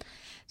 Mm-hmm.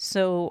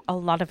 So a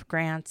lot of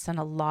grants and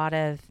a lot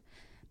of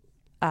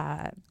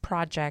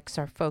projects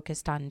are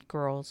focused on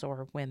girls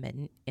or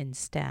women in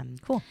STEM.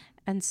 Cool.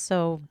 And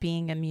so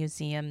being a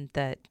museum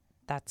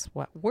that's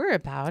what we're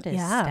about is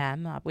Yeah.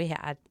 STEM.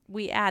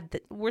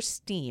 We're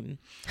STEAM.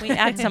 We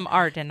add some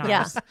art in Yeah.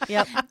 ours.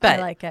 Yep. I But-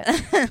 like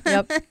it.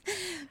 Yep.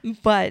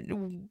 But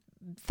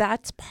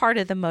that's part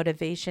of the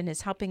motivation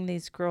is helping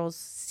these girls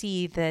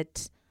see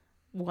that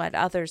what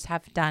others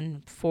have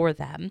done for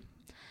them.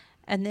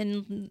 And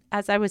then,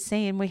 as I was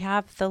saying, we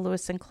have the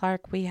Lewis and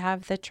Clark, we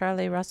have the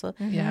Charlie Russell.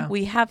 Yeah.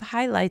 We have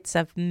highlights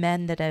of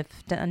men that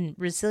have done,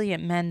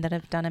 resilient men that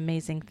have done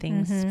amazing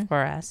things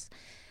for us,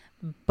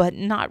 but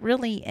not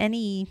really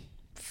any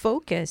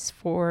focus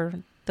for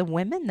the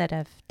women that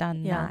have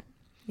done Yeah. that.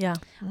 Yeah.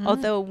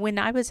 Although when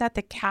I was at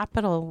the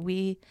Capitol,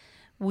 we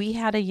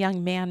had a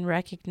young man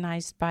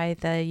recognized by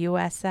the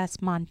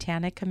USS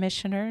Montana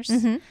commissioners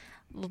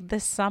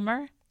this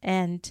summer,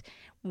 and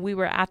we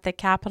were at the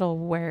Capitol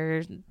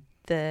where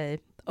the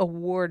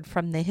award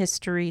from the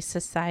History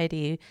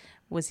Society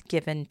was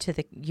given to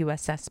the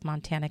USS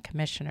Montana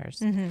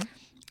commissioners,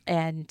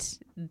 and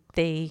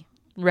they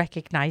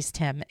recognized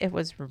him. It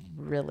was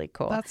really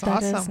cool. That's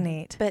That is awesome.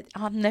 neat. But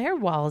on their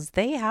walls,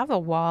 they have a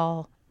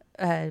wall,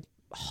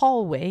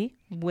 hallway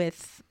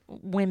with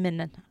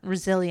women,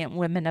 resilient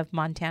women of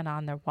Montana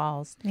on their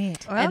walls.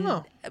 Neat. Oh.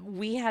 And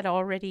we had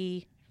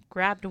already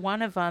grabbed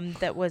one of them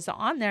that was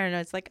on there, and I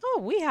was like, oh,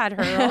 we had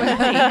her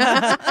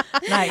already.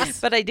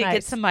 Nice. But I did get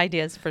Nice. some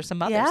ideas for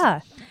some others. Yeah.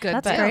 Good.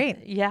 That's deal. great.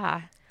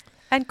 Yeah.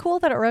 And cool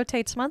that it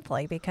rotates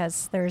monthly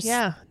because there's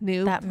Yeah.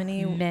 New. that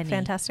many, Many.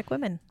 fantastic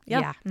women.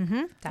 Yeah.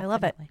 Mm-hmm. I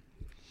love it. Definitely.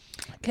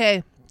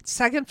 Okay.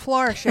 Second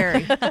floor,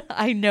 Sherry.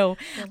 I know.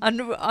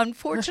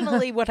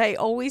 Unfortunately, what I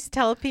always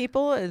tell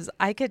people is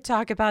I could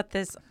talk about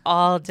this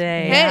all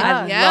day. Hey,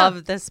 I yeah.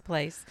 love this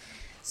place.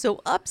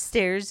 So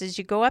upstairs, as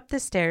you go up the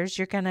stairs,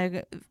 you're going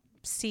to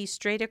see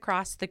straight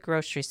across the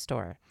grocery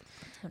store.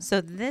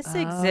 So this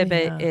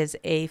exhibit is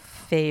a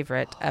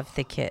favorite of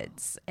the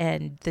kids.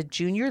 And the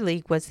Junior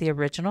League was the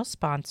original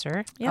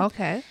sponsor. Yep.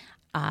 Okay.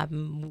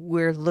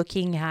 We're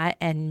looking at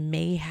and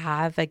may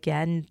have,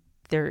 again,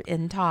 they're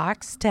in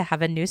talks to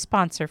have a new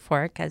sponsor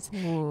for it because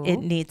it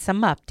needs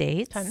some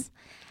updates. Fun.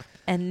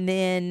 And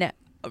then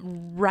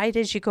right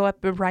as you go up,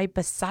 right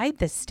beside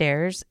the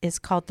stairs is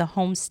called the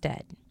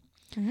Homestead.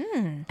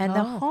 And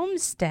the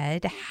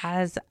Homestead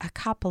has a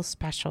couple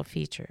special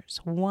features.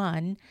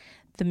 One,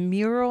 the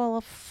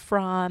mural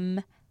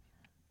from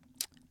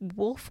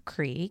Wolf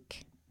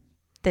Creek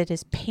that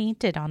is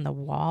painted on the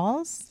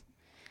walls.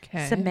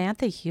 Okay.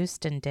 Samantha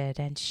Houston did,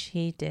 and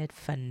she did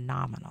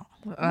phenomenal.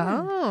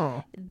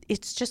 Oh.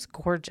 It's just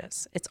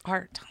gorgeous. It's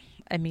art.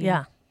 I mean,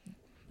 Yeah.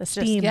 The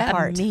steam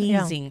art.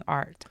 Amazing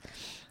art.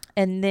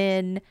 And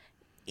then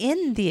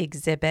in the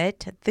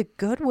exhibit, the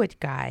Goodwood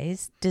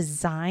guys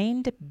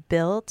designed,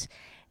 built,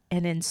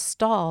 and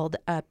installed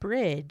a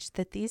bridge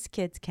that these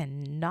kids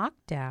can knock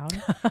down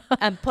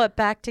and put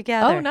back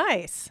together. Oh,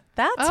 nice.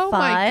 That's fun. Oh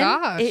my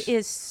gosh. It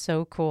is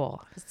so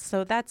cool.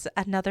 So that's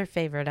another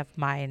favorite of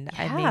mine.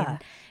 Yeah. I mean,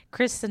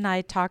 Chris and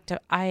I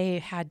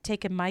I had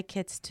taken my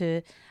kids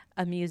to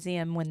a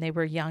museum when they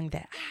were young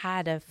that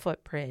had a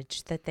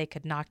footbridge that they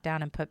could knock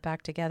down and put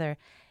back together.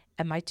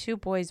 And my two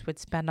boys would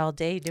spend all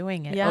day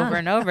doing it over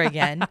and over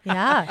again.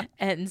 Yeah.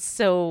 And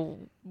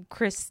so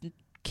Chris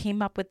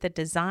came up with the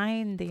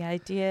design, the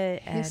idea.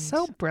 And He's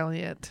so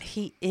brilliant.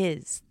 he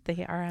is.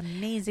 They are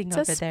amazing It's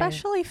over there.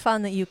 especially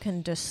fun that you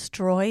can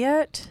destroy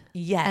it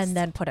Yes. and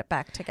then put it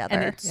back together.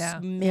 And it's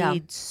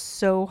made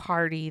so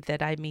hardy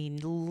that, I mean,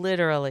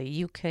 literally,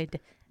 you could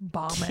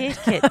Bomb kick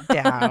it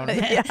down.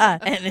 Yeah.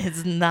 And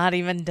it's not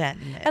even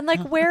denting it. And like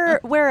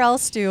where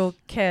else do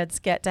kids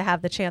get to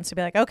have the chance to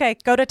be like, okay,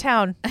 go to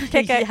town,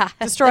 kick it, Yeah.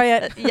 destroy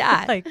it.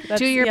 Yeah. Like,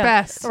 Do your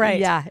best. Right.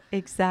 Yeah,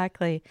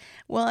 exactly.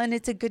 Well, and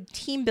it's a good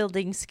team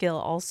building skill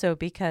also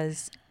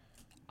because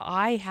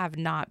I have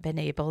not been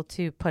able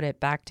to put it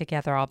back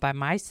together all by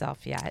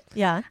myself yet.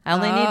 Yeah. I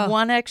only need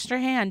one extra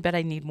hand, but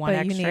I need one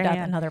But you extra need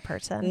hand. another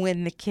person.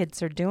 When the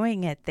kids are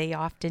doing it, they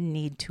often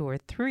need 2 or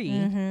 3.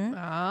 Mm-hmm.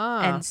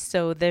 And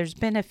so there's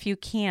been a few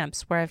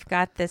camps where I've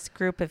got this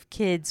group of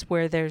kids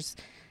where there's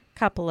a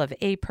couple of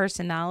A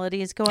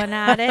personalities going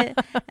at it.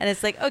 And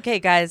it's like, okay,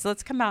 guys,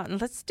 let's come out and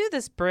let's do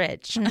this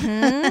bridge.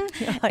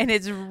 And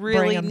it's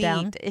really 'em neat.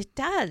 down. It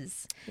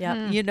does.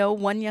 Yep. You know,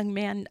 one young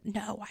man,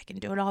 no, I can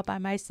do it all by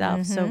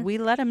myself. So we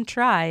let him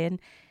try. And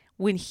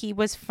when he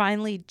was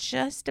finally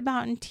just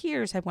about in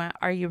tears, I went,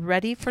 are you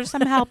ready for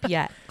some help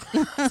yet?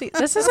 See,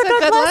 this is a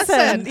good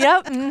lesson.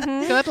 Yep.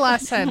 Mm-hmm. Good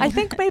lesson. I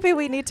think maybe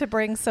we need to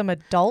bring some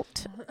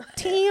adult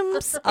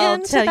teams I'll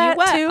into tell that you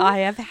what, too. I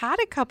have had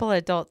a couple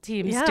adult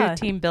teams Yeah. do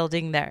team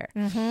building there.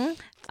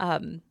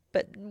 Mm-hmm.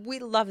 But we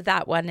love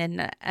that one,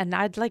 and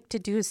I'd like to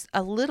do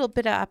a little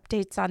bit of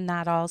updates on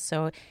that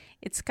also.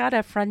 It's got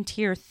a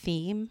frontier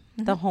theme,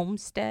 the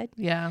homestead,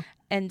 yeah.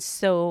 and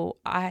so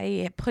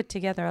I put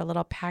together a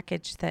little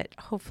package that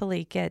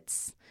hopefully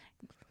gets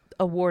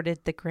awarded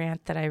the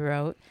grant that I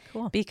wrote.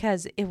 Cool.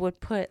 Because it would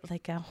put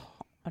like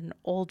an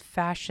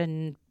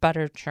old-fashioned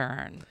butter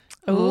churn.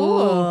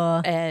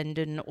 Ooh. And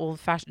an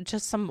old-fashioned,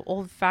 just some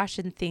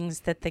old-fashioned things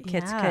that the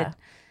kids Yeah. could,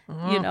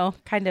 you know,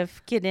 kind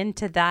of get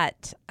into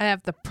that. I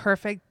have the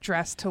perfect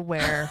dress to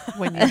wear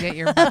when you get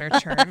your butter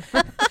churn.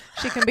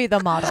 She can be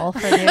the model for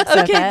the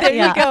exhibit. Okay, there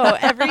Yeah. you go.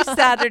 Every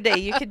Saturday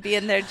you could be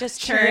in there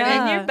just churning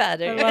Yeah, your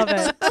butter. I love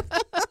it.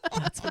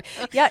 That's funny.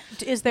 Yeah.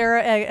 Is there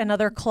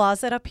another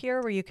closet up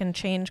here where you can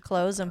change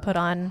clothes and put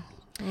on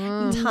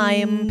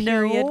time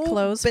period No,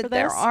 clothes but for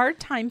there this? are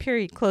time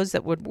period clothes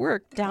that would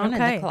work down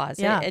in Okay, the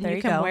closet, yeah, and there you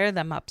you can go. wear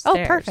them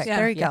upstairs. perfect. Yeah,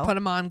 There you go. Put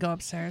them on, go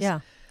upstairs. Yeah.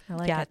 I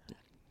like Yeah, it.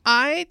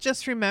 I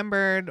just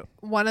remembered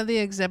one of the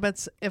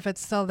exhibits, if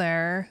it's still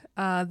there,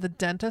 the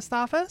dentist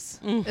office.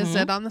 Is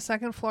it on the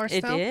second floor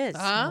It still? is.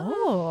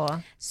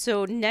 Oh.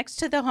 So next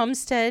to the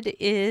homestead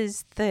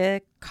is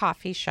the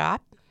coffee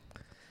shop,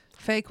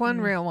 Fake one,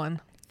 real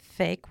one.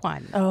 fake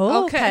one.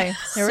 Oh, Okay. okay.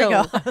 Here we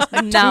go.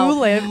 Now, Two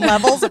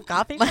levels of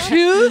coffee. shop?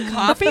 Two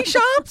coffee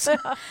shops?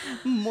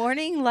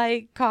 Morning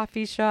Light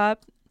Coffee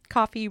Shop,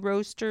 Coffee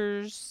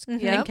Roasters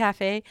Yep. and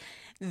Cafe.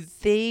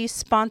 They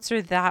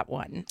sponsor that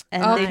one,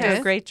 and they do Okay.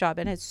 a great job,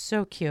 and it's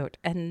so cute.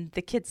 And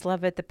the kids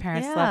love it. The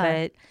parents love Yeah.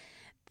 it.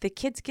 The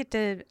kids get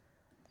to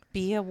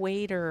be a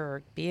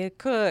waiter, be a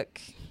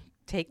cook,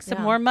 take some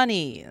Yeah. more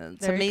money.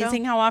 It's There you go.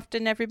 amazing how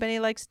often everybody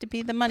likes to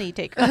be the money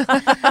taker.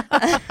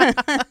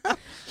 That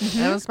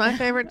was my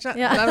favorite.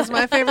 Yeah. That was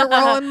my favorite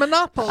role in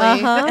Monopoly.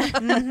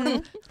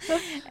 Uh-huh.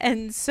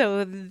 And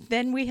so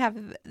then we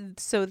have,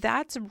 so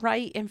that's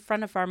right in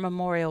front of our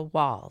memorial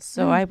wall.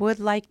 So I would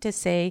like to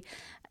say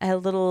a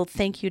little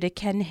thank you to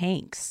Ken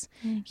Hanks.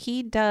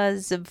 He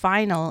does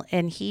vinyl,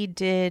 and he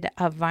did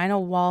a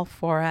vinyl wall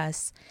for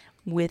us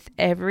with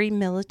every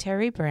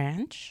military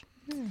branch,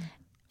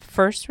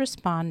 first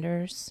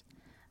responders,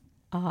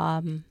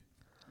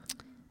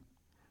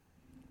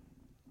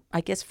 I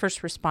guess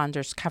first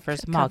responders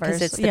covers them all because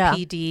Covers, it's the yeah.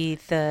 PD,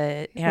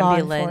 the Law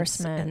ambulance,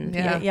 enforcement.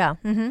 and Yeah.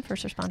 Yeah.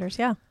 First responders.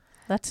 Yeah.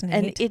 That's neat.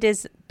 and it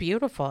is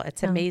beautiful.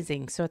 It's Yeah.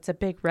 amazing. So it's a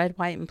big red,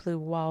 white, and blue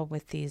wall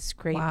with these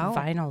great Wow.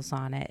 vinyls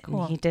on it.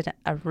 Cool. And he did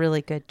a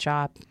really good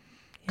job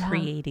Yeah.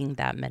 creating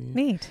them and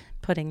Neat.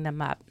 putting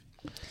them up.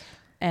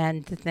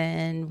 And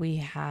then we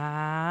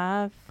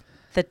have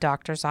the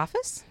doctor's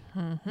office.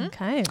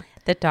 Okay.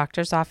 The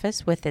doctor's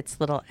office with its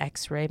little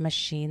x-ray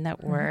machine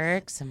that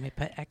works, and we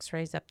put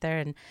x-rays up there,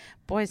 and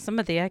boy, some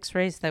of the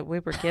x-rays that we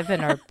were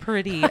given are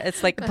pretty,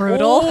 it's like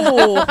Brutal.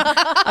 "Oh,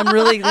 I'm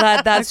really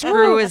glad that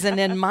screw isn't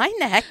in my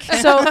neck."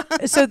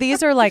 So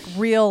these are like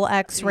real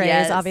X-rays,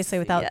 Yes, obviously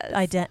without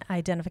yes.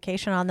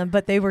 identification on them,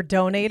 but they were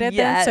donated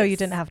then, so you Yes.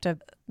 didn't have to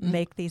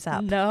make these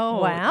up? No.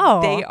 Wow.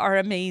 They are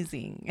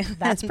amazing.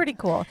 That's pretty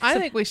cool. I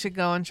think we should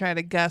go and try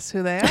to guess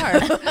who they are.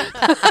 Who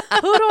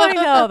do I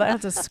know that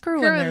has a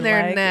screw in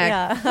their leg? neck.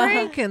 Yeah.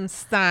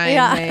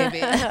 Frankenstein, maybe.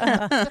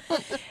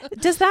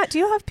 Do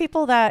you have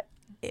people that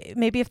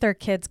maybe if their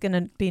kid's going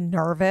to be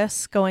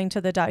nervous going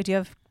to the doctor, do you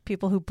have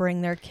people who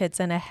bring their kids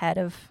in ahead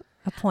of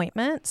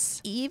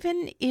appointments?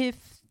 Even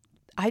if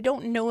I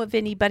don't know of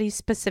anybody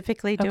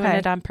specifically doing Okay.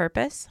 it on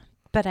purpose,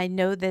 but I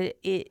know that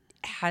it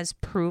has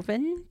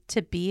proven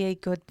to be a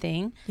good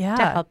thing to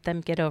Yeah. help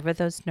them get over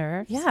those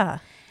nerves. Yeah.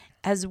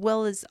 As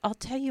well as, I'll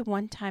tell you,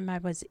 one time I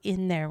was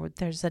in there,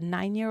 there's a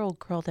 9-year-old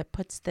girl that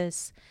puts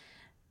this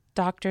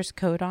doctor's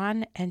coat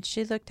on, and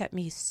she looked at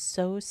me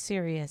so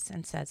serious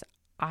and says,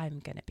 I'm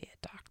going to be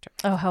a doctor.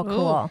 Oh, how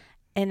cool.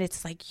 And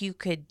it's like you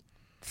could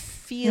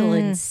feel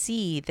and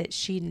see that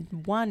she,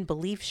 one,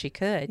 believed she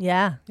could.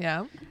 Yeah.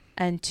 Yeah.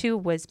 And two,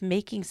 was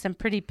making some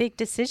pretty big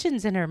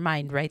decisions in her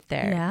mind right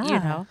there. Yeah. You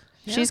know?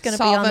 She's going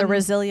to be on the Solving-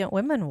 Resilient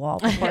Women wall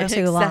before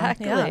too long.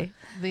 Exactly.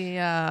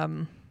 Yeah.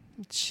 The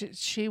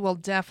she will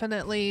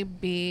definitely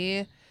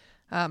be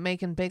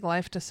making big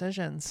life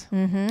decisions.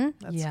 Mm-hmm.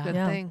 That's Yeah. a good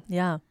Yeah. thing.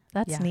 Yeah.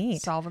 That's Yeah.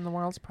 neat. Solving the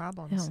world's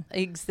problems. Yeah.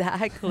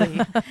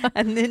 Exactly.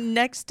 And then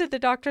next to the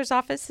doctor's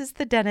office is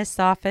the dentist's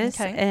office.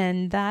 Okay.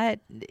 And that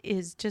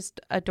is just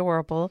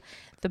adorable.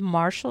 The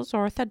Marshall's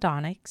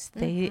Orthodontics,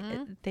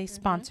 they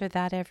sponsor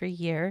that every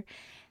year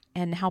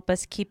and help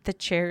us keep the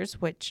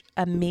chairs, which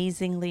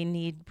amazingly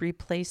need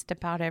replaced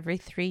about every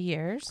 3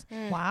 years.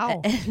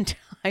 Wow. And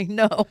I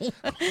know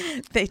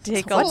they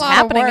take a What's lot of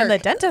happening in the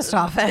work. dentist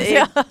office? They,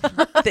 Yeah.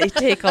 they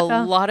take a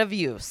lot of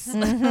use.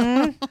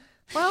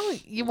 Well,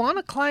 you want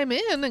to climb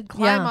in and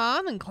climb Yeah.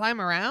 on and climb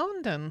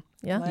around and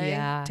Yeah.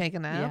 lay, take a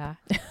nap.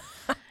 Yeah.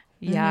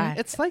 Yeah.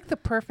 It's like the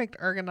perfect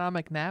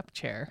ergonomic nap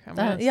chair. I'm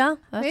gonna- Yeah.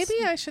 That's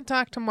Maybe I should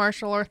talk to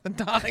Marshall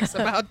Orthodontics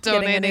about getting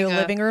a donating new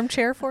living room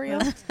chair for you.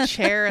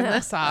 chair in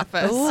this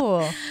office. Ooh.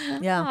 Oh,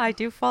 Yeah. I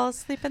do fall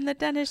asleep in the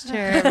dentist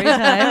chair every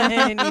time.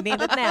 And you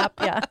need a nap.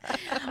 Yeah.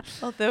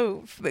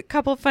 Although a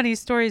couple funny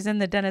stories in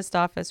the dentist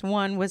office.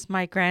 One was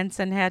my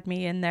grandson had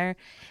me in there,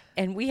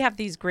 and we have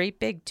these great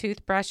big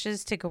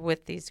toothbrushes to go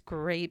with these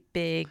great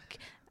big,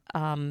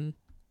 like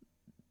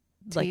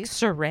Teeth?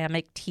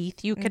 ceramic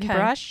teeth you can Okay.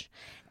 brush.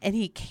 And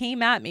he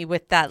came at me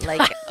with that,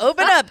 like,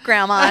 open up,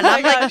 Grandma. And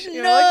I'm like,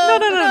 You're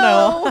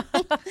no,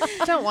 like,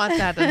 no. Don't want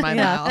that in my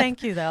Yeah. mouth.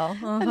 Thank you, though.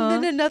 And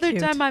then another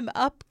Cute. time I'm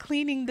up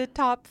cleaning the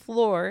top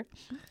floor,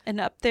 and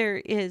up there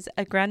is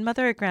a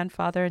grandmother, a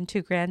grandfather, and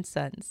 2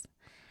 grandsons.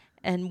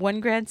 And one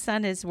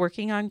grandson is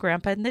working on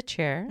Grandpa in the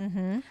chair,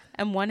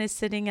 and one is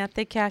sitting at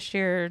the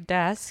cashier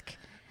desk.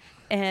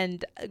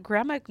 And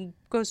Grandma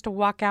goes to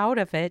walk out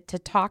of it to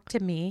talk to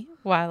me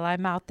while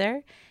I'm out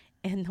there.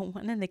 And the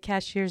one in the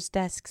cashier's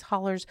desk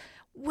hollers,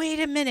 wait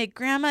a minute,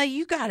 Grandma,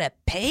 you got to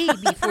pay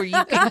before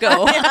you can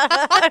go.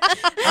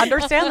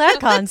 Understand that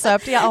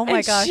concept. Yeah. Oh my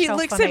And gosh. she how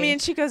looks funny. at me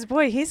and she goes,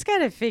 boy, he's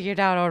got it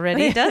figured out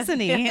already, doesn't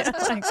he?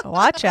 Like,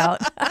 watch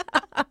out.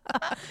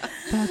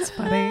 That's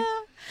funny.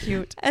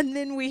 Cute. And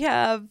then we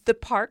have the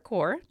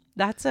parkour.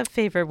 That's a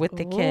favorite with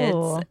the kids.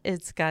 Ooh.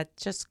 It's got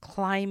just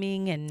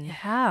climbing and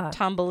Yeah.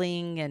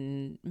 tumbling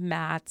and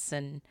mats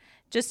and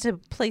just a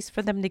place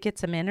for them to get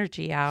some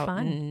energy out.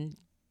 Fun. And,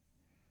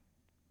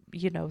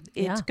 you know,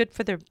 it's Yeah. good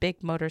for their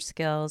big motor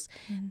skills.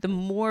 The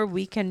more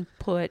we can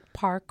put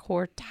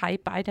parkour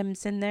type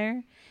items in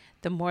there,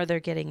 the more they're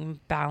getting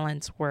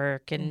balance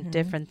work and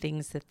different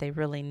things that they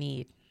really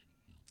need.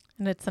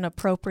 And it's an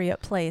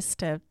appropriate place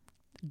to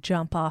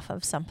jump off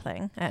of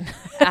something and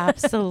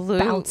Absolutely.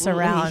 bounce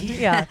around.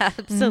 Yeah.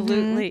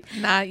 Absolutely.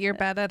 Not your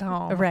bed at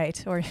home.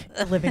 Right. Or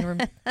a living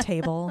room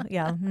table.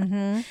 Yeah.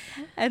 Mm-hmm.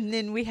 And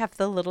then we have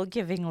the little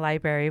giving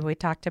library we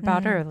talked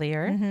about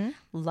earlier. Mm-hmm.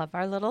 Love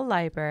our little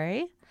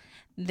library.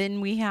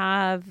 Then we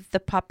have the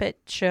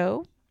puppet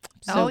show.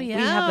 So Oh, we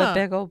have a yeah.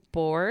 big old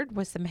board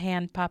with some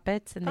hand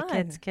puppets, and the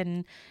kids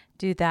can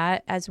do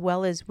that, as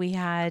well as we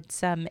had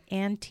some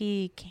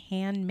antique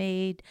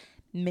handmade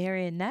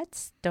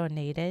marionettes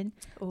donated.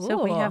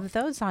 So we Ooh. have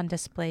those on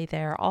display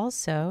there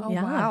also. Oh,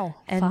 Yeah. wow.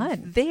 And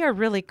Fun. they are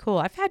really cool.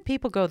 I've had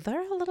people go,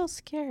 they're a little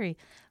scary.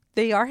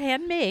 They are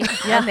handmade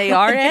and they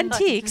are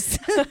antiques.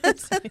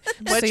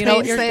 Which you know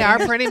what means you're they are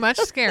pretty much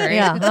scary.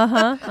 Yeah.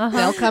 Uh-huh.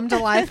 They'll come to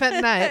life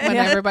at night when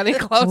everybody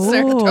closes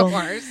their Ooh.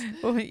 doors.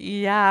 Oh,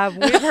 yeah,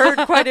 we've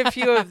heard quite a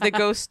few of the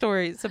ghost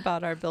stories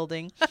about our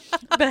building.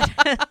 But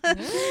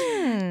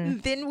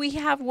then we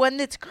have one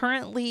that's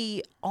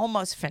currently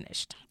almost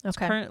finished. It's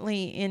Okay.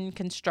 currently in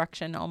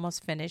construction,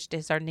 almost finished,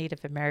 is our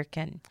Native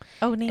American.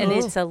 Oh, neat. And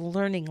it's a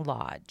learning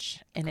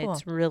lodge, and Cool.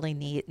 it's really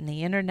neat. And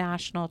the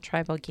International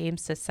Tribal Game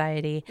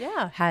Society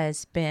Yeah.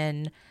 has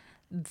been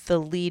the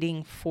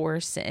leading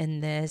force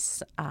in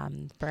this.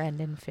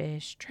 Brandon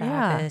Fish,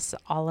 Travis,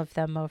 all of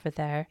them over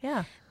there.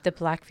 Yeah. The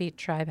Blackfeet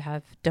tribe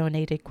have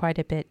donated quite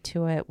a bit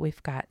to it.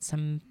 We've got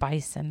some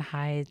bison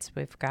hides.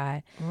 We've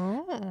got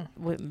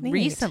we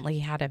recently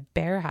had a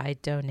bear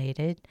hide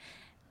donated.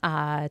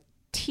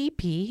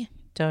 Teepee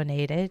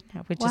donated.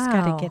 We just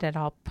got Wow. to get it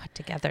all put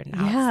together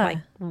now. Yeah. It's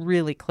like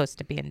really close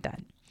to being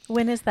done.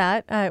 When is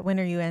that? When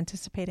are you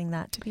anticipating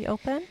that to be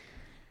open?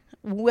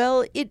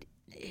 Well,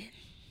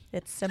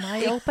 It's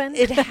semi-open.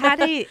 it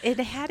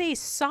had a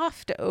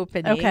soft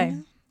opening. Okay.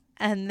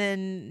 And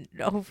then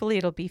hopefully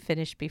it'll be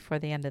finished before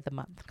the end of the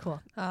month.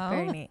 Cool. Oh,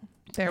 Very neat.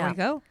 there Yeah. we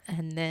go.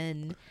 And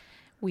then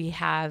we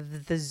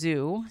have the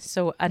zoo.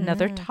 So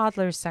another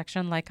toddler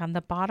section, like on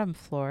the bottom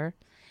floor.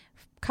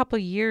 A couple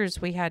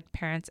years we had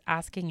parents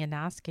asking.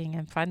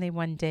 And finally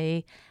one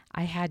day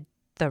I had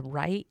the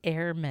right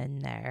airman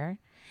there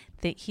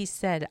that he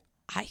said,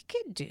 I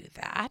could do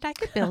that. I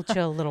could build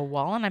you a little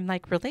wall. And I'm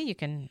like, really? You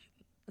can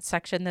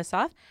section this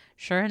off?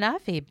 Sure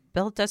enough, he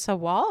built us a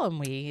wall and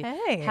we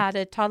had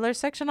a toddler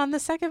section on the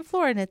second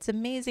floor. And it's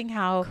amazing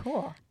how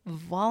Cool.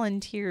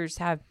 volunteers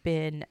have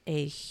been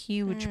a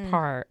huge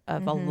part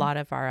of a lot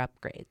of our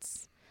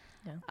upgrades.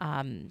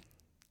 Yeah.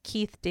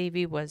 Keith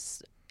Davey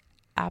was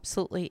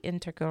absolutely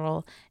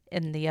integral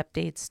in the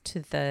updates to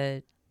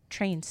the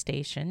train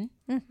station,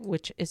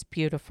 which is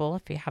beautiful.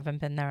 If you haven't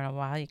been there in a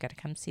while, you got to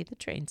come see the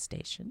train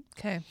station.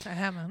 Okay, I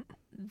haven't.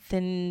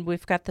 Then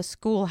we've got the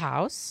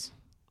schoolhouse.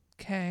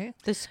 Okay.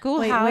 The Wait,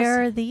 schoolhouse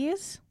where are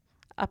these?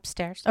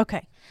 upstairs.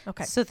 Okay.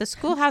 Okay. So the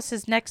schoolhouse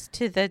is next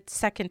to the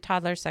second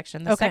toddler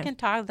section. The Okay. second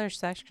toddler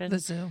section, The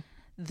zoo.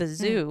 the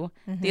zoo.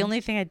 The only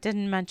thing I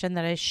didn't mention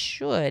that I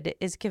should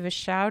is give a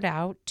shout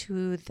out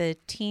to the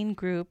teen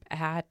group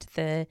at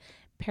the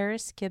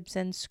Paris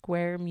Gibson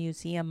Square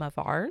Museum of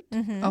Art,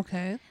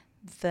 Okay.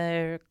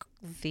 the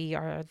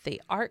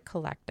art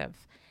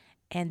collective,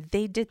 and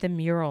they did the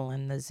mural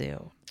in the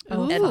zoo.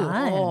 Oh, And,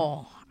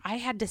 fun. I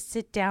had to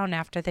sit down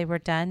after they were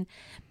done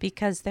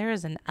because there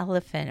is an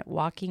elephant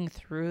walking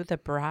through the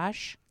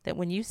brush that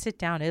when you sit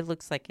down, it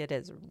looks like it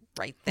is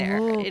right there.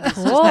 Ooh, It is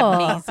cool.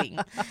 just amazing.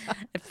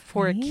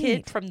 For a kid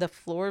Neat. from the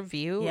floor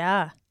view,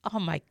 Yeah. oh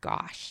my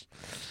gosh.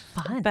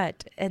 Fun.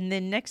 And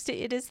then next to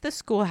it is the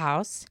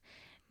schoolhouse.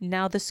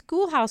 Now the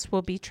schoolhouse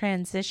will be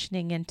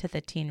transitioning into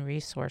the teen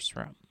resource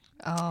room.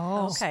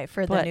 Oh. Okay.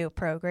 For the but- new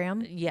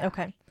program. Yeah.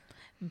 Okay.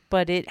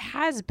 But it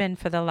has been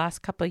for the last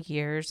couple of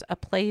years a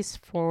place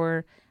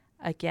for,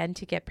 again,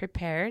 to get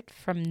prepared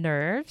from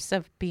nerves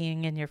of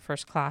being in your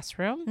first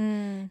classroom.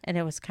 And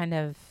it was kind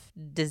of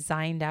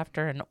designed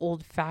after an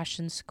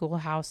old-fashioned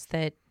schoolhouse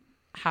that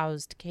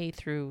housed K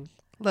through.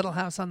 Little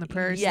House on the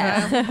Prairie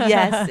Yeah. style.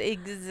 Yes,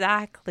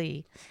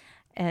 exactly.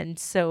 And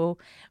so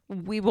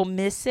we will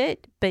miss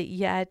it, but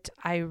yet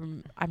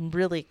I'm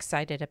really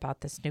excited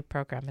about this new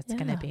program. It's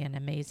going Yeah. to be an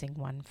amazing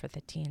one for the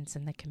teens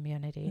in the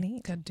community.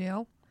 Neat. Good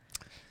deal.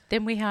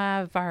 Then we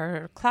have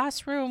our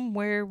classroom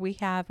where we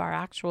have our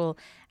actual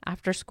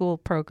after school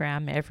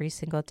program every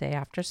single day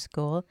after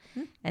school.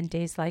 And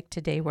days like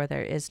today where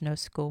there is no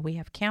school, we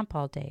have camp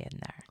all day in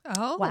there.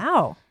 Oh.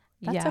 Wow.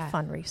 That's Yeah. a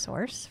fun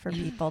resource for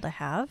people to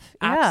have.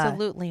 Yeah.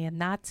 Absolutely.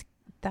 And that's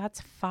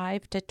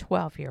 5 to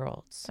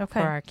 12-year-olds Okay.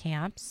 for our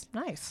camps.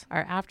 Nice.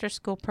 Our after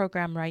school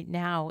program right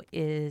now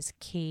is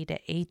K to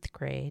 8th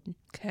grade.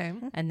 Okay.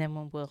 And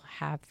then we'll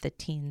have the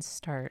teens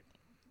start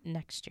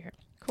next year.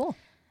 Cool.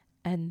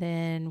 And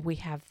then we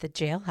have the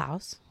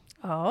jailhouse.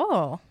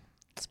 Oh.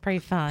 It's pretty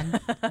fun.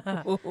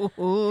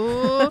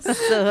 Ooh.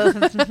 So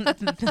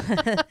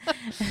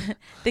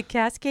the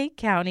Cascade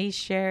County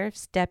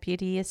Sheriff's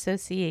Deputy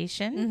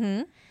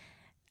Association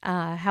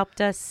helped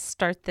us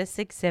start this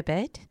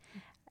exhibit.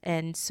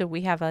 And so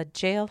we have a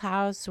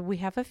jailhouse. We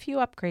have a few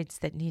upgrades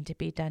that need to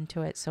be done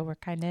to it. So we're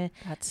kind of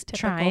That's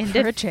typical trying for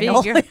to a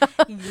jail. figure.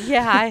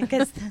 Yeah,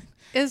 because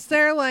Is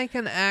there like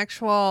an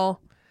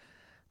actual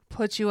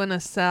put you in a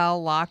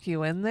cell, lock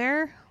you in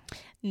there?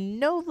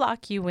 no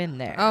lock you in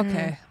there.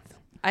 Okay.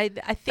 I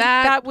think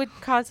that would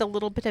cause a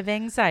little bit of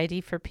anxiety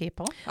for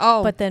people.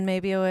 Oh, But then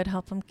maybe it would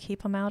help them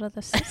keep them out of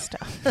the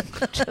system.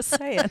 Just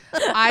saying.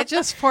 I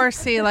just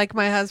foresee like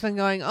my husband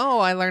going, "Oh,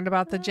 I learned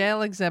about the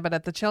jail exhibit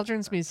at the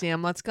Children's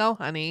Museum. Let's go,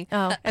 honey."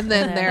 Oh, And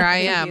then there I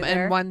am. you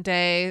there. And one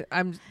day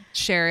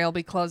Sherry will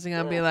be closing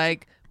and be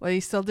like, "What are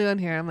you still doing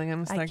here?" I'm like,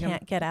 "I'm I stuck.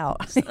 can't get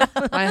out.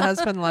 My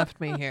husband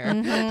left me here."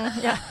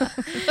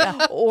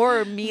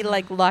 Or me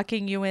like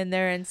locking you in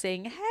there and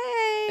saying,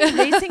 "Hey,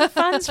 raising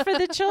funds for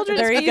the Children's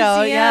There you Museum.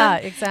 go. Yeah,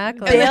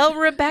 exactly. Bail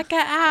Rebecca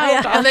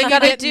out." And they All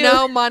got you it do-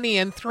 no money.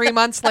 And 3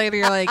 months later,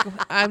 you're like,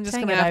 "I'm just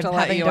Dang going it, to have to I'm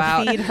let having you to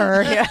out. feed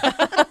her.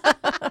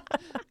 Yeah.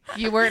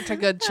 You weren't a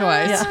good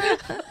choice." Yeah.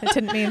 I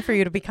didn't mean for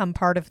you to become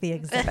part of the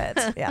exhibit.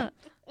 Yeah.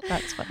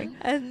 That's funny.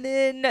 And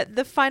then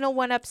the final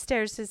one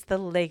upstairs is the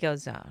Lego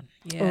zone.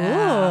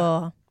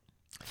 Yeah. Ooh.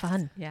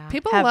 Fun. Yeah.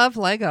 People Have- love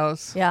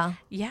Legos. Yeah.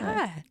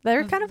 Yeah.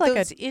 They're kind of like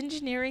those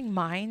engineering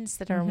minds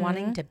that are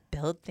wanting to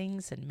build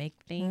things and make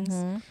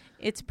things.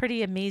 It's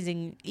pretty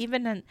amazing.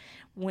 Even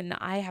when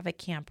I have a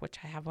camp, which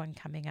I have one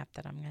coming up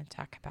that I'm going to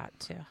talk about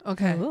too.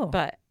 Okay. Ooh.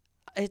 But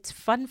it's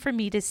fun for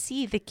me to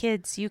see the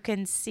kids. You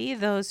can see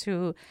those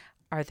who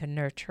are the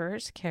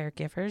nurturers,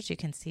 caregivers. You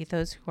can see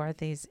those who are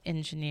these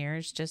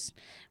engineers just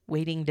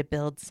waiting to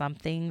build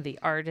something. The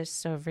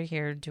artists over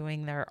here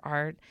doing their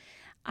art.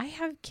 I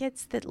have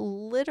kids that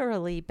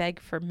literally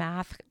beg for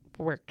math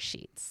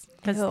worksheets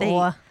because they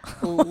Ew.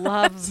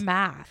 love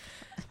math.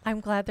 I'm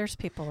glad there's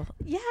people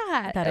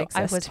Yeah. that I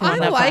exist. was who I one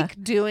love of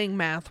like doing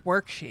math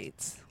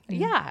worksheets.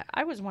 Yeah,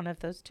 I was one of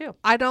those too.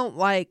 I don't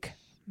like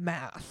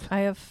math. I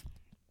have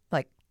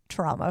like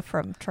trauma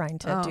from trying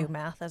to Oh. do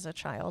math as a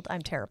child.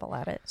 I'm terrible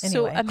at it.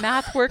 So Anyway. a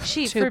math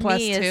worksheet 2 for plus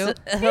me is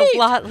 2. a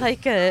lot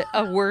like a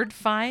word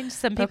find.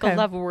 Some people Okay.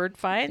 love word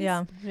finds.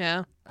 yeah.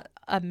 Yeah.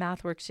 A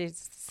math worksheet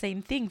is the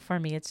same thing for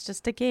me. It's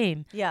just a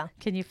game. Yeah.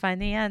 Can you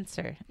find the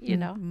answer? You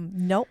know?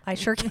 Nope, I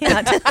sure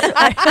can't.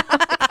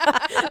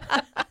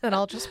 And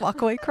I'll just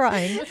walk away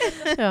crying.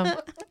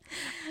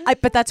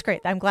 But that's great.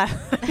 I'm glad.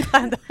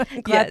 I'm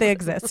glad they Yes.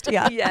 exist.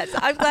 Yeah. Yes,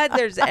 I'm glad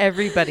there's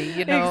everybody,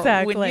 you know. When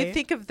Exactly. you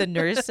think of the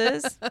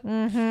nurses,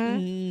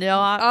 Mm-hmm.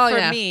 not Oh, for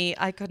yeah. me.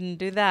 I couldn't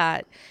do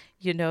that.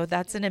 You know,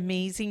 that's an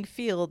amazing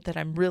field that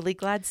I'm really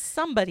glad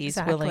somebody's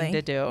willing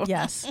to do.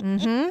 Yes.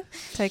 Mm-hmm.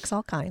 Takes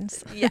all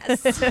kinds.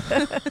 Yes.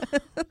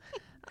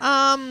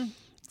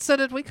 So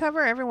did we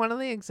cover every one of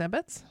the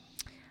exhibits?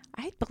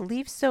 I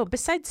believe so.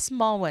 Besides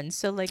small ones.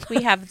 So like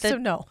we have So the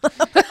no.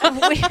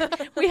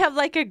 we have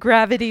like a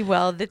gravity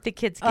well that the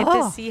kids get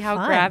Oh, to see how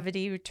fun.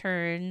 gravity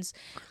returns.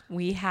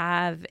 We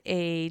have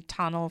a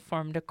tunnel for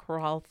them to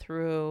crawl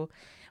through.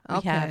 We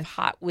Okay. have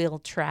Hot Wheel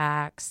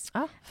tracks.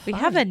 Oh, We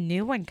have fun. a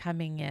new one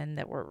coming in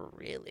that we're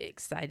really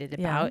excited Yeah.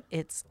 about.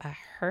 It's a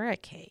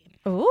hurricane.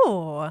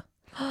 Ooh.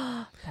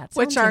 That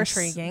Which sounds are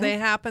intriguing. they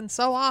happen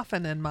so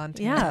often in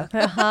Montana.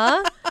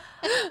 Yeah.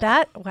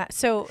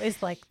 So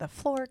is like the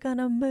floor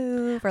gonna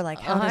move or like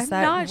how does I'm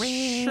that not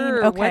rain?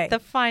 sure Okay. what the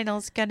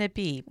final's going to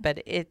be,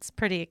 but it's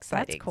pretty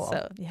exciting. That's cool.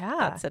 So Yeah.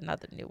 that's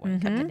another new one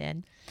Mhm. coming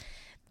in.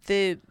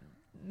 The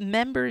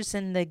members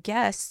and the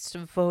guests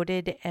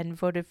voted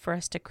for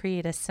us to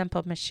create a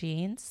simple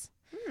machines.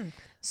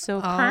 So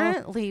Oh.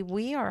 currently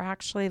we are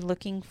actually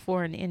looking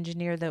for an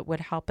engineer that would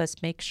help us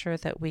make sure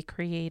that we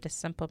create a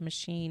simple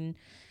machine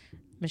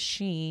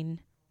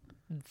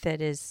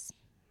that is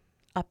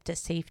up to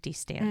safety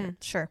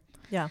standards. Sure.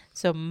 Yeah.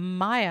 So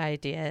my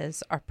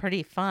ideas are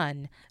pretty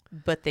fun,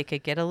 but they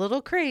could get a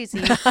little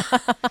crazy.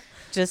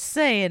 Just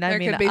saying. There I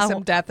mean, could be I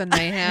some death and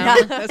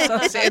mayhem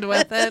associated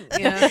with it.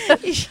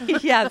 Yeah.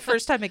 yeah, the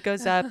first time it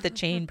goes up, the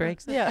chain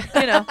breaks. Yeah.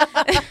 You know.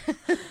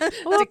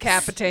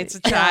 Decapitates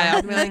a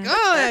child. Be like,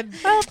 oh,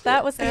 Well,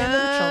 that was the end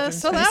of the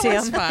children's so that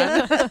museum.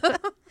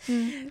 was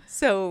fun.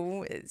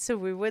 So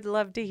we would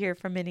love to hear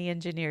from any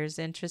engineers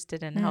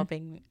interested in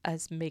helping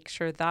us make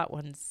sure that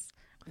one's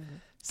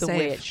the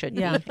way Safe. it should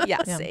Yeah. be. Yeah,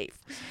 Yeah. safe.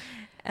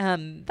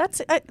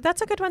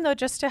 That's a good one though,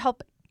 just to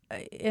help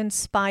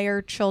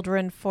inspire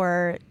children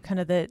for kind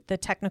of the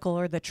technical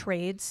or the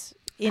trades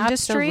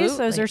industries.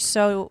 Those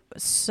Absolutely. are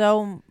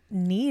so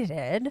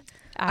needed.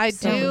 I do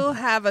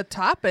Absolutely. have a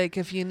topic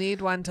if you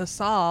need one to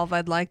solve.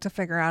 I'd like to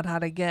figure out how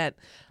to get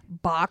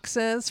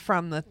boxes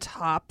from the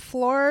top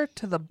floor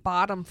to the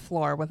bottom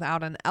floor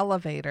without an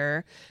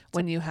elevator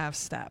when you have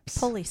steps.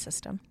 Pulley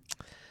system.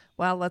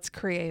 Well, let's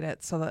create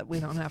it so that we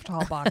don't have to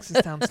haul boxes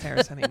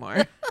downstairs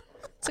anymore.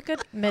 It's a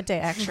good midday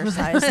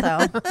exercise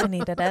though. I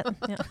needed it.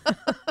 Yeah.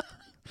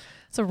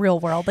 It's a real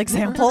world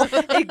example.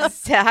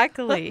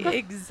 Exactly.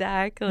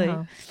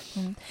 Uh-huh.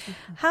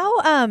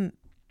 How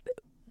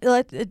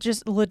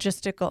just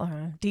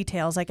logistical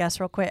details, I guess,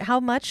 real quick. How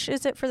much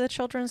is it for the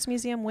Children's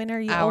Museum? When are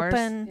you Hours.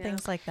 open? Yeah.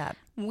 Things like that.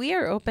 We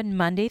are open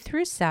Monday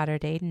through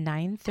Saturday,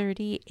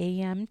 9:30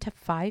 a.m. to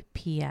 5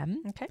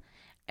 p.m. Okay.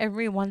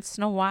 Every once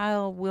in a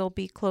while, we'll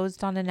be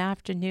closed on an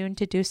afternoon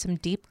to do some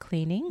deep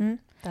cleaning.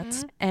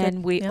 That's And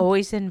good. we Yeah.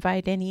 always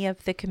invite any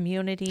of the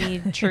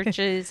community,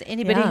 churches,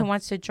 anybody Yeah. who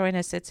wants to join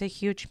us. It's a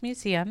huge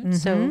museum.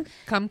 So, Mhm.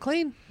 Come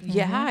clean.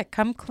 yeah,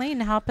 come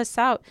clean, help us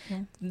out.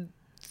 Yeah.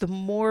 The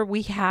more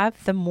we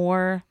have, the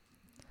more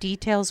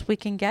details we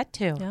can get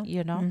to, Yeah.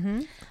 you know.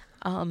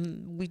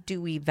 Mhm. We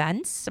do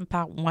events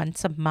about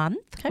once a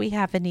month. Okay. We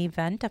have an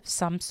event of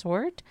some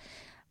sort,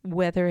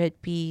 whether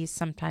it be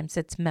sometimes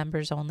it's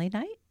members only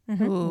night.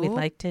 Mhm. We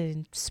like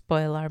to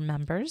spoil our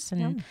members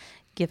and Yeah.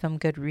 give them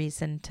good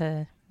reason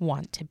to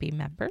want to be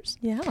members.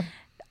 Yeah.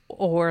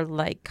 Or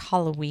like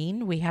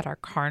Halloween, we had our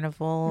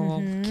carnival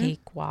Mhm.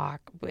 cake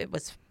walk. It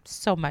was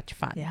so much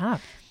fun. Yeah.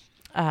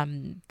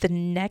 The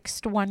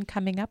next one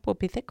coming up will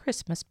be the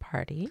Christmas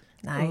party.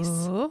 Nice.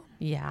 Ooh.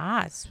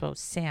 Yeah, so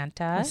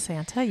Santa. The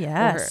Santa,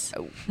 yes.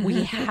 Or,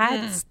 we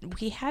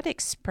had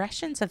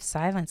expressions of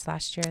silence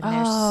last year, and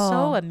they're so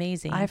Oh,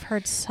 amazing. I've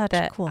heard such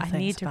that cool I things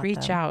need to about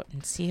reach them. out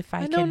and see if I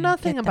I can. know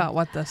nothing get them. about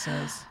what this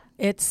is.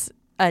 It's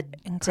a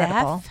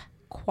incredible. deaf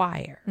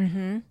choir,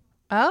 Mm-hmm.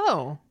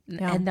 Oh.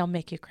 Yeah. and they'll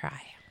make you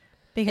cry.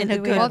 Because In a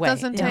we- good Well, it way.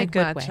 doesn't In a take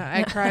good much. way.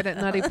 I cried at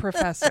Nutty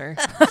Professor.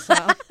 So.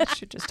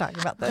 should just talk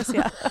about this.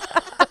 Yeah.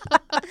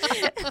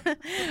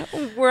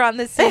 We're on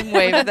the same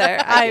wave there.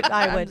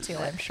 I would too,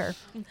 I'm sure.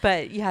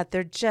 But yeah,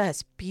 they're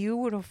just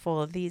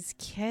beautiful. These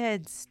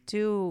kids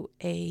do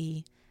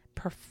a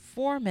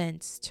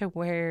performance to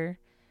where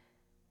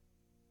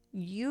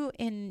you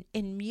in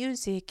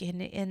music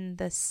and in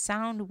the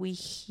sound we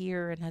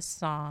hear in a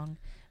song,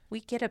 we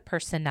get a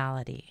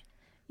personality.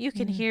 You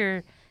can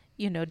hear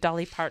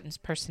Dolly Parton's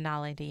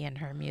personality in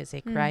her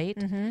music, right?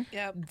 Mm-hmm.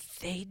 Yep.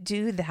 They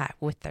do that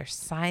with their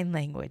sign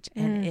language,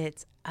 and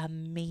it's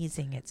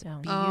amazing. It's Yeah.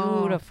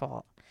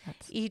 beautiful.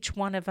 That's- Each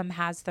one of them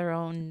has their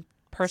own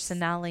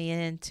personality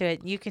into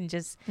it. You can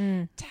just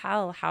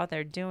tell how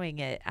they're doing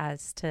it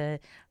as to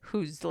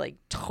who's like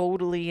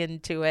totally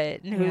into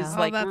it and who's Yeah.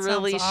 like that sounds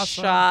really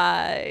awesome.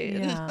 shy.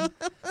 Yeah.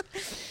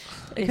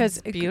 Because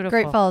It's beautiful.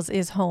 Great Falls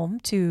is home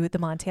to the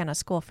Montana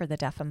School for the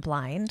Deaf and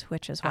Blind,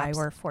 which is why Abs-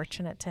 we're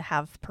fortunate to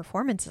have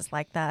performances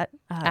like that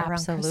around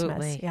Absolutely.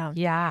 Christmas. Yeah.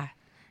 Yeah.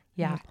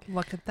 Yeah.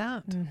 Look at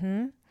that.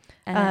 Mm-hmm.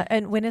 And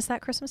And when is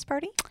that Christmas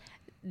party?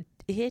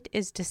 it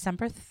is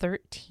December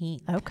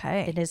 13th.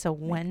 Okay. It is a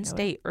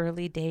Wednesday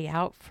early day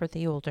out for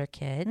the older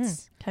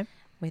kids. Okay.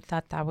 We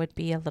thought that would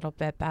be a little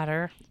bit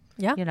better.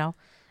 Yeah.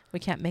 We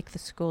can't make the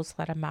schools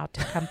let them out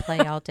to come play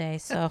all day.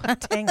 So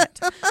Dang it.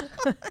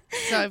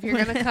 So if you're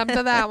going to come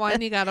to that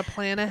one, you got to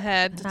plan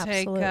ahead to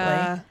Absolutely.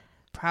 take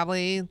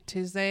probably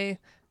Tuesday.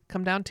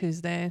 Come down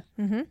Tuesday.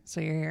 Mm-hmm. So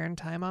you're here in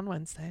time on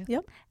Wednesday.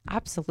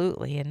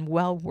 absolutely, and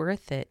well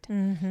worth it.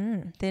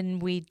 Mm-hmm. Then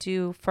we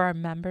do, for our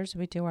members,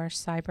 we do our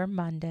Cyber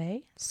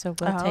Monday. So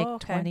we'll Oh, take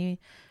okay.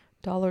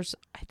 $20.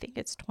 I think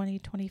it's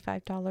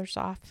 $25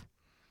 off.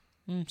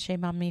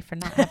 Shame on me for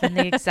not having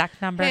the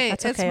exact number. Hey,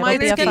 That's it's okay.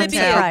 minus It'll be a fun gonna be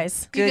a-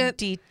 surprise. You good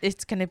get-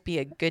 it's going to be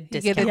a good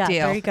You get discount. a Yeah,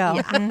 deal. there you go.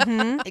 Yeah.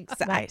 Mm-hmm.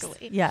 Exactly.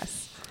 Nice.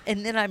 Yes.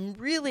 And then I'm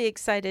really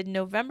excited.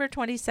 November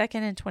 22nd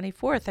and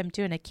 24th, I'm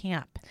doing a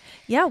camp.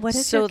 Yeah. What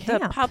is So your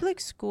camp? the public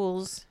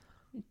schools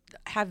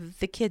have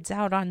the kids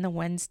out on the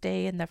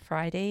Wednesday and the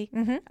Friday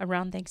Mm-hmm.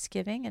 around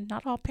Thanksgiving, and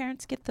not all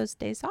parents get those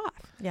days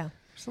off. Yeah.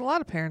 There's a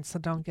lot of parents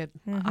that don't get.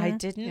 I Mhm.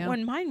 didn't Yeah.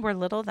 when mine were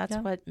little. That's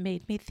Yeah. what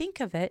made me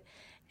think of it.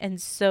 And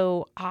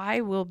so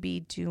I will be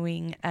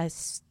doing a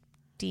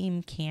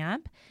STEAM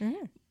camp.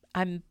 Mm.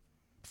 I'm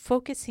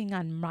focusing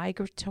on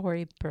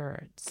migratory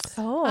birds.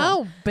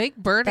 Oh, big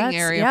birding that's,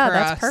 area yeah, for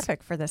that's us.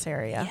 perfect for this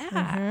area.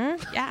 Yeah.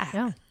 Mhm. Yeah.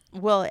 Yeah.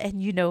 Well, and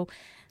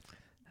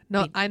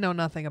No, I know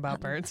nothing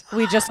about birds.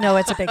 We just know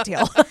it's a big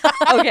deal.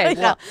 okay,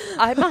 well,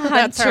 I'm a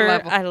That's our hunter.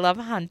 level. I love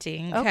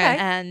hunting. Okay.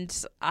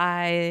 And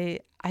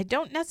I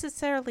don't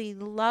necessarily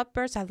love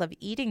birds. I love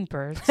eating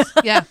birds.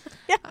 Yeah.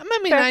 Yeah, I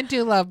mean, fair. I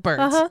do love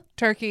birds. Uh-huh.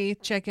 Turkey,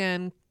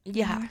 chicken,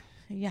 Yeah.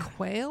 Yeah.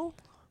 quail.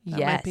 That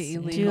yes. might be Do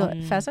illegal. you Legal.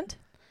 like pheasant?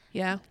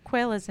 Yeah.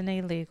 Quail isn't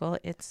illegal.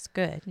 It's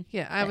good.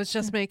 Yeah. I was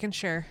just making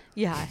sure.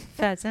 Yeah.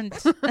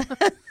 Pheasant.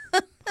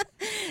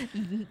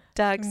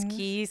 Ducks,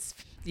 geese.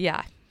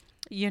 Yeah.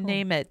 You Cool.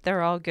 name it.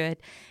 They're all good.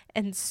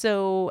 And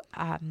so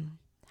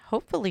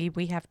hopefully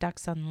we have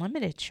Ducks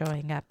Unlimited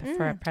showing up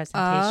for a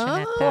presentation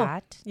at Oh.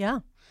 that. Yeah.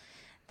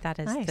 That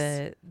is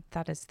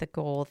Nice. the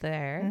goal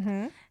there.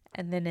 Mm-hmm.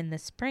 And then in the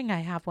spring,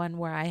 I have one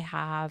where I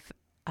have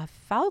a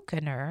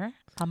falconer,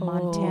 a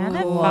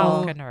Montana cool.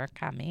 falconer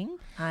coming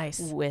Nice.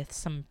 with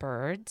some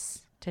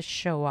birds to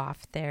show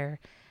off their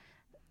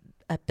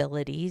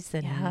abilities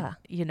and, Yeah.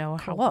 how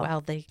Cool.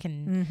 well they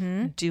can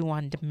Mm-hmm. do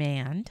on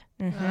demand.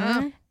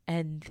 Mm-hmm.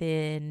 And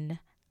then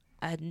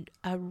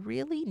a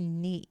really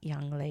neat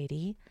young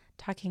lady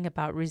talking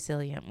about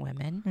resilient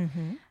women.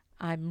 Mm-hmm.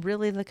 I'm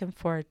really looking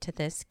forward to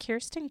this.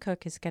 Kirsten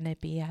Cook is going to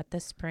be at the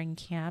spring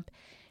camp.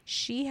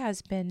 She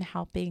has been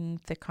helping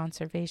the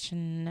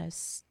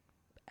conservationists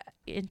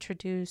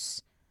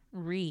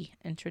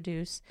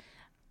reintroduce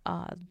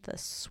the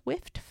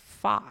swift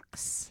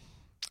fox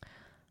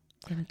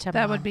into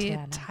That would be a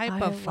Montana. type I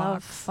of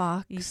love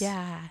fox. fox.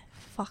 Yeah.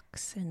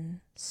 Fox and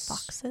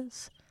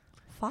foxes.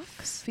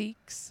 Fox?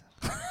 Feeks.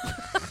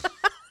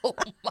 Oh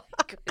my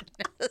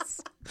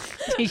goodness.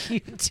 You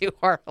two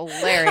are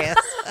hilarious.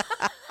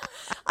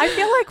 I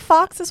feel like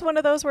fox is one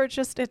of those where it's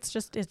just It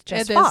fox,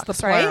 is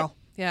the right? plural.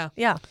 Yeah.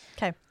 Yeah.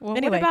 Okay. Well,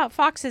 Anyway. what about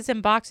foxes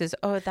in boxes?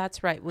 Oh,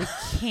 that's right. We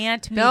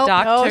can't be Nope.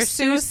 Dr. No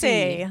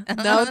Seussy. Seussy.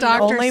 No,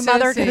 Dr. Only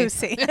Mother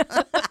Seussy. Goosey.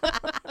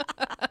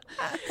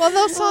 Well,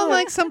 those sound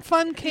like some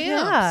fun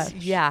camps.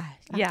 Yeah.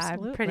 Yeah. I'm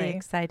pretty Absolutely.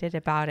 excited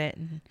about it.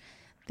 And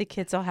the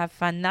kids will have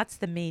fun. That's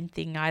the main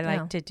thing I like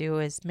Yeah. to do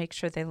is make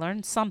sure they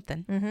learn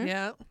something Mm-hmm.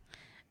 Yeah.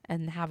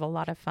 and have a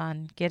lot of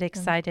fun. Get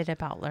excited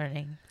about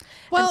learning.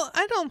 Well,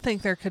 I don't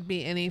think there could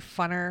be any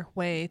funner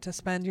way to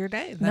spend your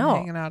day than No.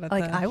 hanging out at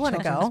Like the I want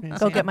to Children's go. Go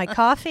Museum. get my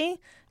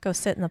coffee. Go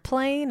sit in the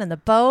plane and the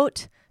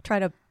boat. Try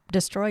to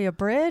destroy a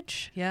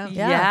bridge. Yeah.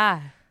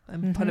 Yeah.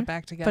 And put Mhm. it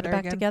back together Put it back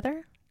again.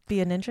 together. Be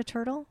a Ninja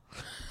Turtle.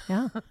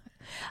 Yeah.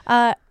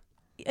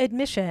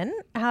 Admission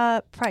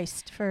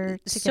priced for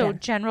to So get in.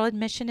 general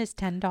admission is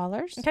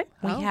 $10. Okay.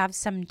 We Oh. have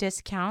some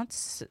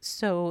discounts.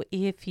 So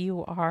if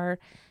you are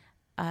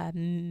a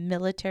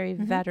military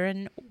Mhm.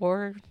 veteran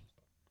or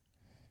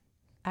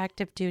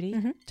active duty,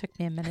 Mhm. took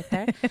me a minute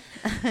there.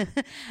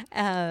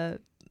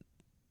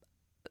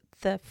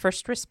 The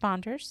first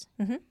responders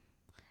Mhm.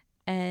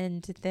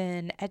 and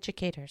then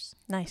educators.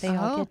 Nice. They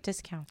all Oh. get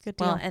discounts. Good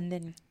Well, deal. and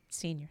then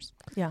seniors.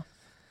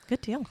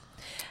 Good deal.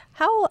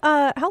 How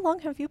long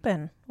have you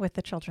been with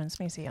the Children's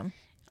Museum?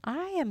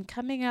 I am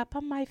coming up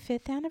on my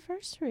 5th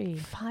anniversary.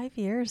 5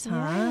 years, huh?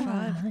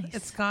 Yeah. Nice.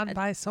 It's gone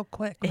by so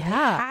quick. Yeah,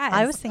 has.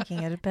 I was thinking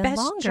it had been Best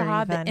longer.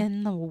 job even.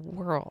 in the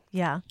world.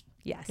 Yeah,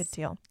 Yes. good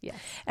deal. Yes.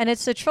 And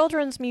it's the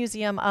Children's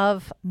Museum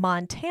of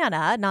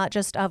Montana, not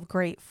just of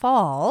Great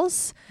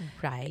Falls.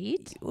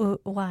 Right.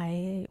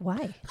 Why?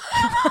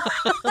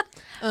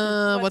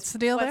 What's the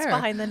deal What's there?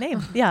 behind the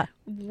name? Yeah.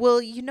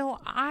 Well,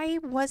 I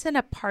wasn't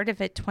a part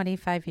of it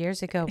 25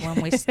 years ago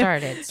when we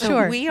started. So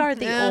Sure. we are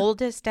the Yeah.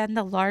 oldest and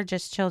the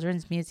largest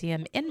children's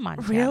museum in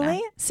Montana.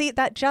 Really? See,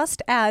 that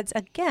just adds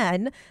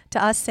again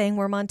to us saying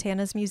we're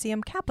Montana's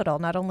museum capital.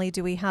 Not only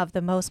do we have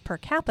the most per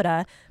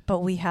capita, but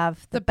we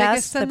have the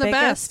biggest best, and the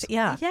biggest. best.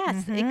 Yeah.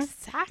 Yes,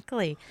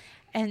 exactly.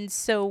 And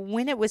so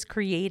when it was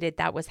created,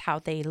 that was how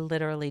they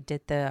literally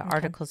did the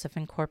Articles of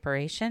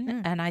Incorporation.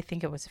 And I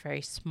think it was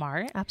very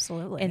smart.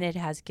 Absolutely. And it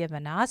has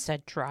given us a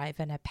drive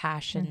and a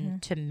passion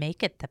to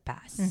make it the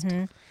best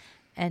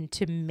and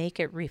to make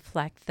it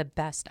reflect the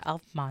best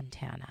of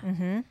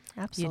Montana.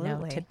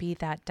 Absolutely. To be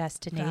that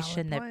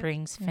destination that point.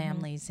 brings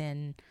families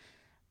in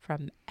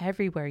from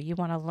everywhere. You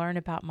want to learn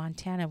about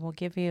Montana, we'll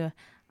give you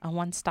a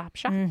one-stop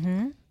shop.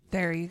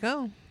 There you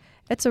go.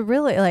 It's a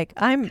really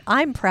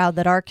I'm proud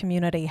that our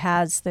community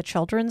has the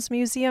Children's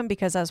Museum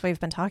because as we've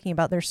been talking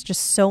about, there's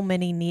just so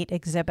many neat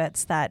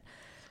exhibits that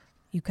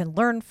you can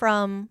learn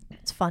from.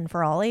 It's fun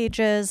for all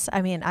ages.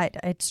 I mean,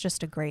 it's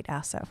just a great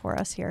asset for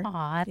us here.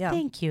 Aw, Yeah.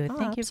 thank you. Oh,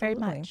 Thank you very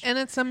absolutely. much. And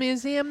it's a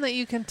museum that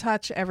you can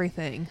touch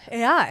everything.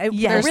 Yeah,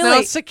 There's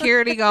no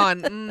security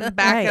going,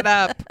 back Right. it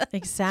up.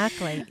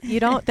 Exactly. You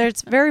don't.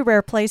 There's very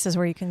rare places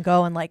where you can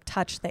go and like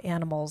touch the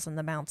animals and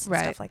the mounts and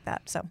Right. stuff like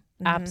that. So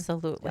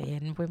Absolutely.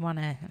 And we want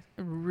to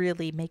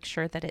really make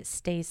sure that it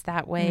stays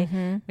that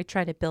way. We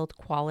try to build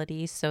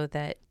quality so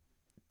that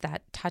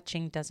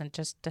touching doesn't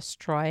just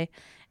destroy.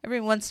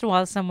 Every once in a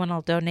while, someone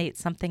will donate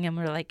something and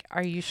we're like,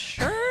 are you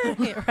sure?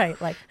 right.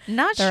 Like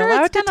Not they're sure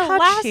allowed it's to going to touch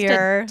last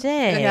here. a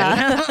day.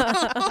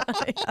 Yeah.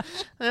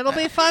 It'll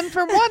be fun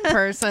for one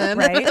person.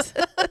 right.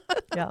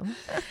 Yeah.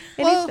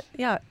 Well,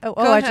 yeah. Oh,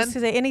 go I was ahead. just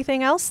going to say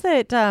anything else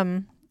that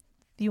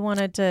you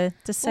wanted to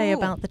say Ooh.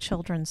 about the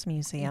Children's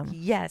Museum.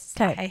 Yes.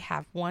 'Kay. I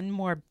have one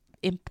more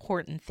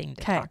important thing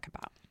to 'Kay. talk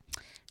about.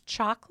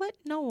 Chocolate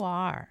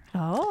Noir.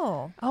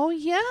 Oh. Oh,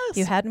 yes.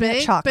 You had me at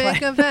big, chocolate.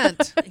 big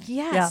event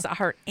Yes,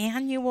 our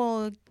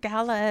annual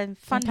gala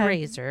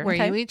fundraiser. where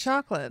Okay. you eat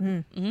chocolate.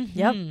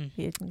 Yep.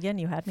 Again,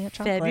 you had me at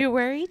chocolate.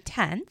 February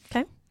 10th.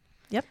 Okay.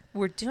 Yep.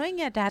 We're doing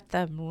it at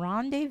the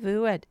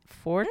Rendezvous at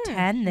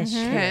 410 this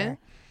year. Okay.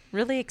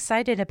 Really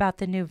excited about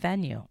the new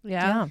venue.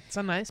 Yeah, Yeah. it's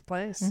a nice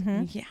place.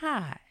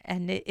 Yeah,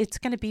 and it's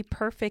going to be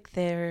perfect.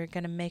 They're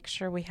going to make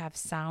sure we have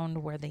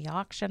sound where the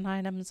auction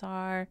items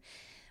are.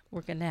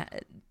 We're going to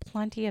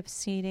plenty of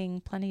seating,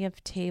 plenty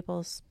of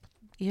tables.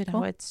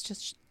 Cool.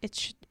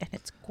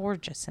 It's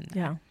gorgeous in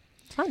there. Yeah.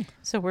 Fun.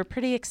 So we're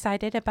pretty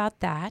excited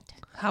about that.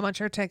 How much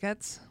are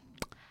tickets?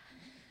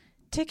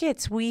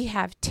 Tickets, we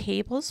have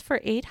tables for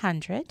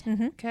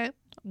 $800. Okay.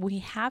 We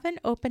haven't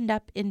opened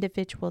up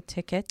individual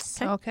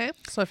tickets. Okay.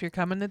 So if you're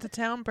coming into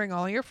town, bring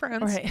all your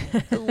friends.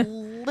 Right.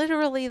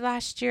 Literally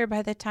last year,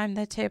 by the time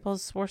the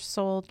tables were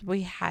sold,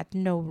 we had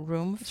no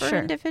room for Sure.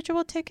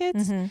 individual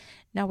tickets.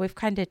 Now we've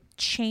kind of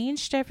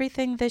changed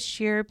everything this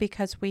year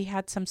because we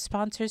had some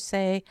sponsors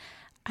say,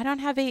 I don't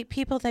have 8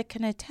 people that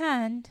can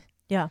attend,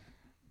 Yeah.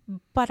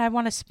 but I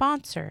want to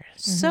sponsor.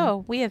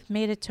 So we have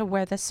made it to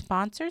where the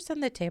sponsors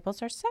and the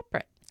tables are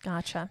separate.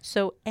 Gotcha.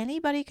 So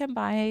anybody can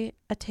buy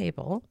a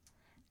table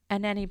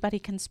and anybody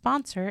can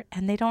sponsor,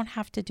 and they don't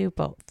have to do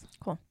both.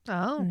 Cool.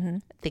 Oh.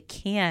 They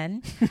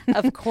can.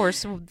 Of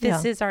course,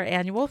 this is our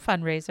annual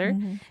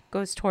fundraiser.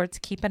 Goes towards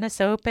keeping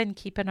us open,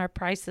 keeping our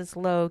prices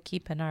low,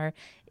 keeping our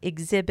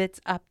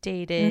exhibits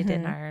updated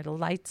and our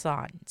lights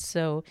on.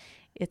 So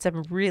it's a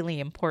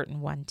really important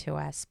one to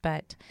us.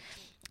 But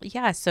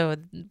yeah, so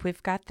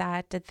we've got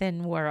that.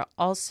 Then we're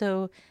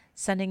also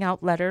sending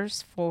out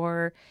letters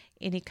for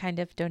any kind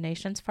of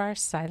donations for our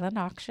silent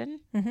auction.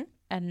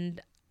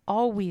 And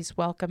always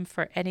welcome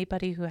for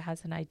anybody who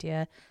has an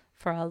idea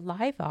for a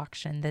live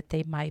auction that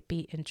they might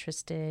be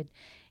interested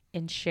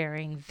in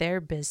sharing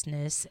their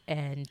business.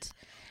 And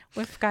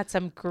we've got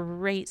some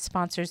great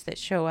sponsors that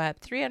show up,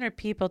 300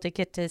 people to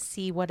get to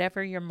see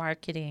whatever you're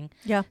marketing.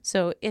 Yeah.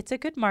 So it's a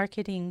good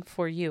marketing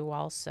for you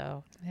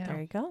also. Yeah.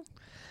 There you go.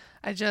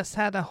 I just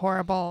had a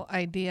horrible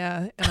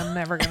idea and I'm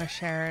never going to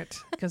share it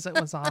because it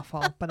was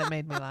awful, but it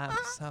made me laugh.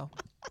 So,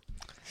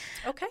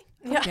 Okay.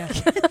 Yeah. yeah.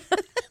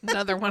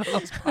 Another one of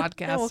those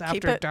podcasts We'll keep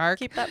after it- dark.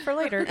 Keep that for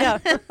later. Yeah.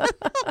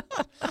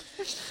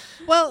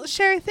 Well,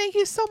 Sherry, thank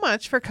you so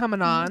much for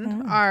coming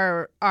on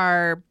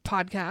our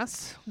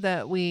podcast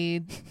that we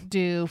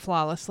do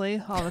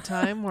flawlessly all the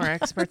time. We're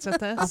experts at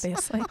this.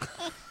 Obviously.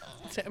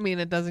 I mean,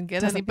 it doesn't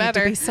get Doesn't any need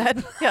better. to be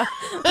said. Yeah.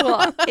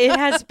 Well, it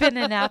has been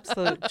an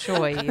absolute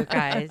joy, you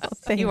guys.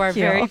 Thank You are you.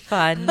 very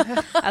fun.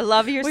 I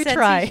love your We sense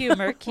try. of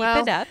humor. Keep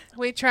Well, it up.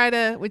 we try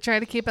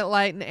to keep it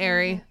light and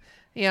airy.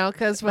 You know,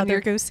 because when Mother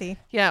you're Goosey.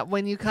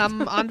 when you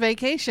come on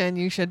vacation,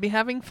 you should be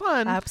having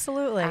fun.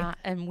 Absolutely.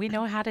 And we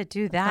know how to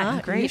do that. in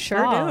you Great sure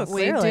do. Falls.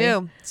 We Clearly.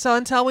 do. So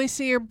until we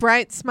see your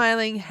bright,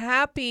 smiling,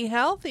 happy,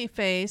 healthy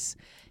face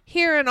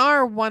here in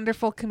our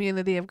wonderful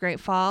community of Great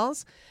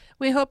Falls,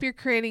 we hope you're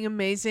creating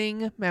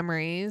amazing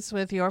memories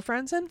with your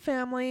friends and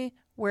family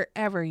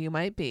wherever you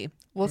might be.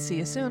 We'll see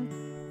you soon.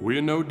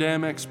 We're No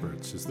Dam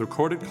Experts is the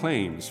recorded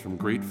claims from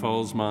Great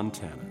Falls,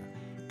 Montana,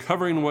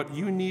 covering what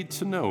you need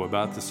to know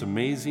about this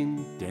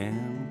amazing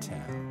damn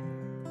town.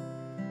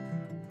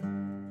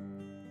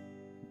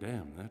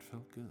 Damn, that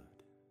felt good.